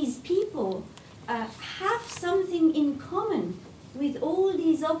these people have something in common with all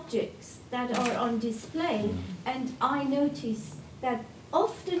these objects that are on display, and I notice that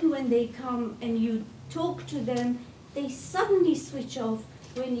often when they come and you talk to them, they suddenly switch off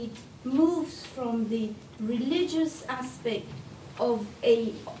when it moves from the religious aspect of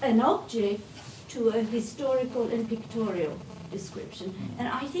an object to a historical and pictorial description. And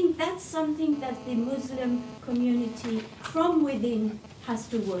I think that's something that the Muslim community from within has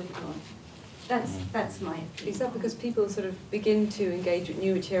to work on. That's my opinion. Is that because people sort of begin to engage with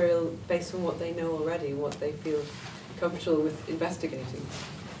new material based on what they know already, what they feel comfortable with investigating?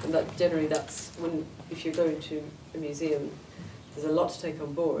 And that generally that's when, if you're going to a museum, there's a lot to take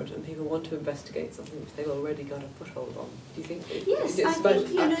on board, and people want to investigate something which they've already got a foothold on. Do you think? Yes, I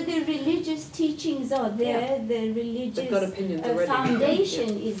think the religious teachings are there, the religious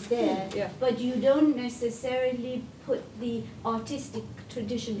foundation is there, but you don't necessarily put the artistic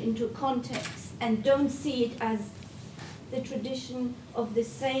tradition into context and don't see it as the tradition of the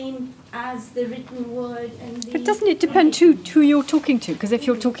same as the written word and the... But doesn't it depend who you're talking to? Because if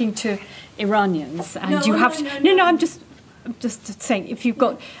you're talking to Iranians and I'm just... just saying, if you've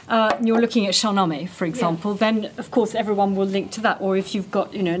got, you're looking at Shahnameh, for example, then of course everyone will link to that. Or if you've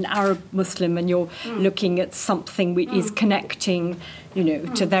got, an Arab Muslim and you're looking at something which is connecting,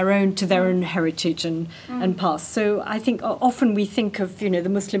 to their own heritage and past. So I think often we think of, the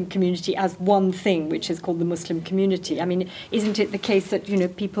Muslim community as one thing, which is called the Muslim community. I mean, isn't it the case that,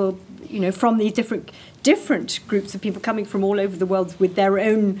 people, from these different groups of people coming from all over the world with their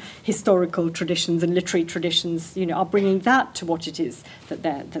own historical traditions and literary traditions, are bringing that to what it is that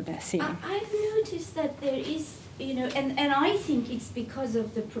they're seeing? I've noticed that there is, and I think it's because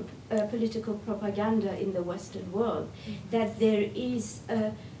of the political propaganda in the Western world that there is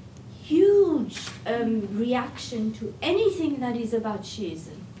a huge reaction to anything that is about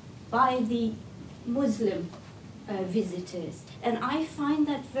Shiism by the Muslim visitors. And I find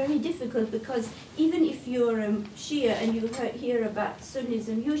that very difficult, because even if you're a Shia and you hear about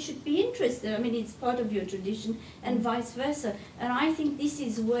Sunnism, you should be interested. I mean, it's part of your tradition, and vice versa. And I think this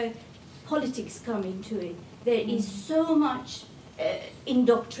is where politics come into it. There is so much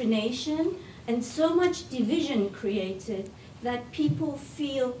indoctrination and so much division created that people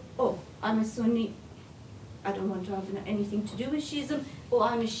feel, oh, I'm a Sunni, I don't want to have anything to do with Shiism, or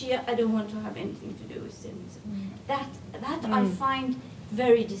I'm a Shia, I don't want to have anything to do with Sunnism. That I find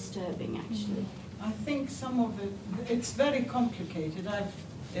very disturbing, actually. I think some of it, it's very complicated.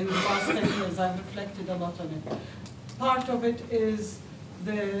 In the last 10 years, I've reflected a lot on it. Part of it is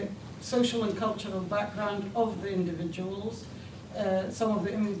the social and cultural background of the individuals. Some of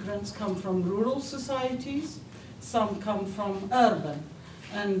the immigrants come from rural societies, some come from urban.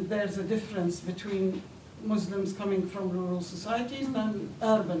 And there's a difference between Muslims coming from rural societies than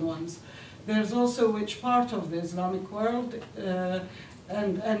urban ones. There's also which part of the Islamic world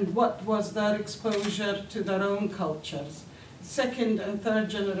and what was their exposure to their own cultures. Second and third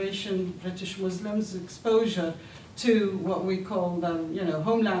generation British Muslims' exposure to what we call the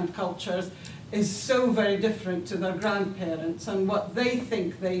homeland cultures is so very different to their grandparents, and what they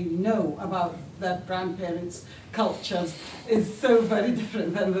think they know about their grandparents' cultures is so very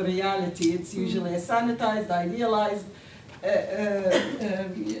different than the reality. It's usually a sanitized, idealized,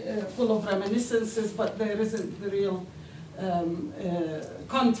 full of reminiscences, but there isn't the real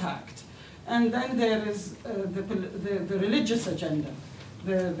contact. And then there is the religious agenda.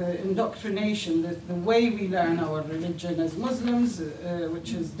 The indoctrination, the way we learn our religion as Muslims,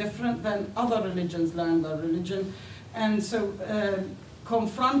 which is different than other religions learn their religion. And so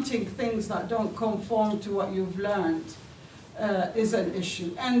confronting things that don't conform to what you've learned is an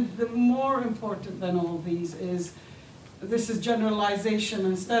issue. And the more important than all these is, this is generalization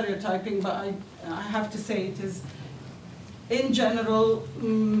and stereotyping, but I have to say it is, in general,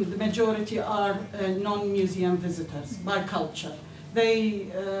 the majority are non-museum visitors by culture. They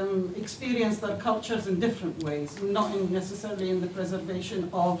experience their cultures in different ways, not necessarily in the preservation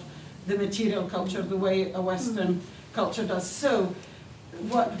of the material culture the way a Western culture does. So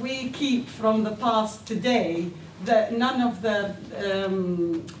what we keep from the past today, that none of their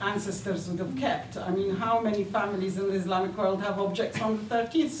ancestors would have kept. I mean, how many families in the Islamic world have objects from the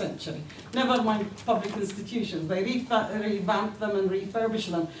 13th century? Never mind public institutions. They revamp them and refurbish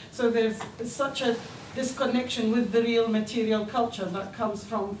them. So there's such a disconnection with the real material culture that comes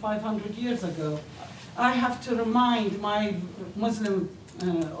from 500 years ago. I have to remind my Muslim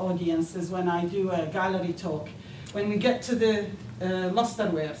audiences when I do a gallery talk, when we get to the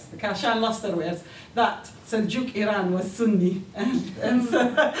lusterwares, the Kashan lusterwares, that Seljuk Iran was Sunni and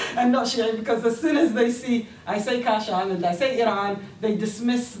not Shia, because as soon as they see I say Kashan and I say Iran, they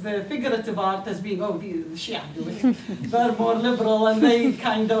dismiss the figurative art as being, oh, the Shia do it. They're more liberal and they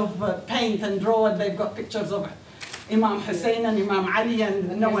kind of paint and draw, and they've got pictures of Imam Hussein and Imam Ali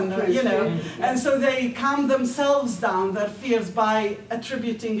and no one, and so they calm themselves down, their fears, by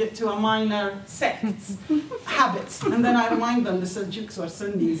attributing it to a minor sect's habits. And then I remind them the Seljuks were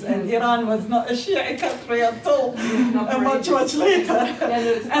Sunnis, and Iran was not a Shia country at all, much later.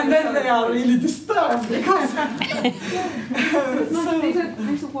 And then they are really disturbed because...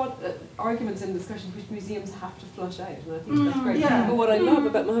 These are what arguments and discussions which museums have to flush out, and I think that's great. But what I love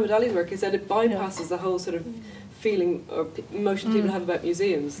about Mohammed Ali's work is that it bypasses the whole sort of feeling or emotion people have about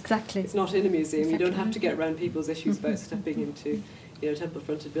museums. Exactly. It's not in a museum. You don't have to get around people's issues about stepping into, a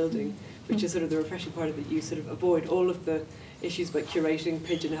temple-fronted building, which is sort of the refreshing part of it. You sort of avoid all of the issues about curating,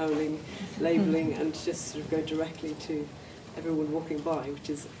 pigeonholing, labelling, and just sort of go directly to everyone walking by,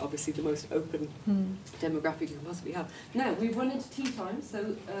 which is obviously the most open demographic you can possibly have. Now, we've run into tea time,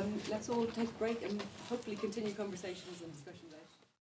 so let's all take a break and hopefully continue conversations and discussions out.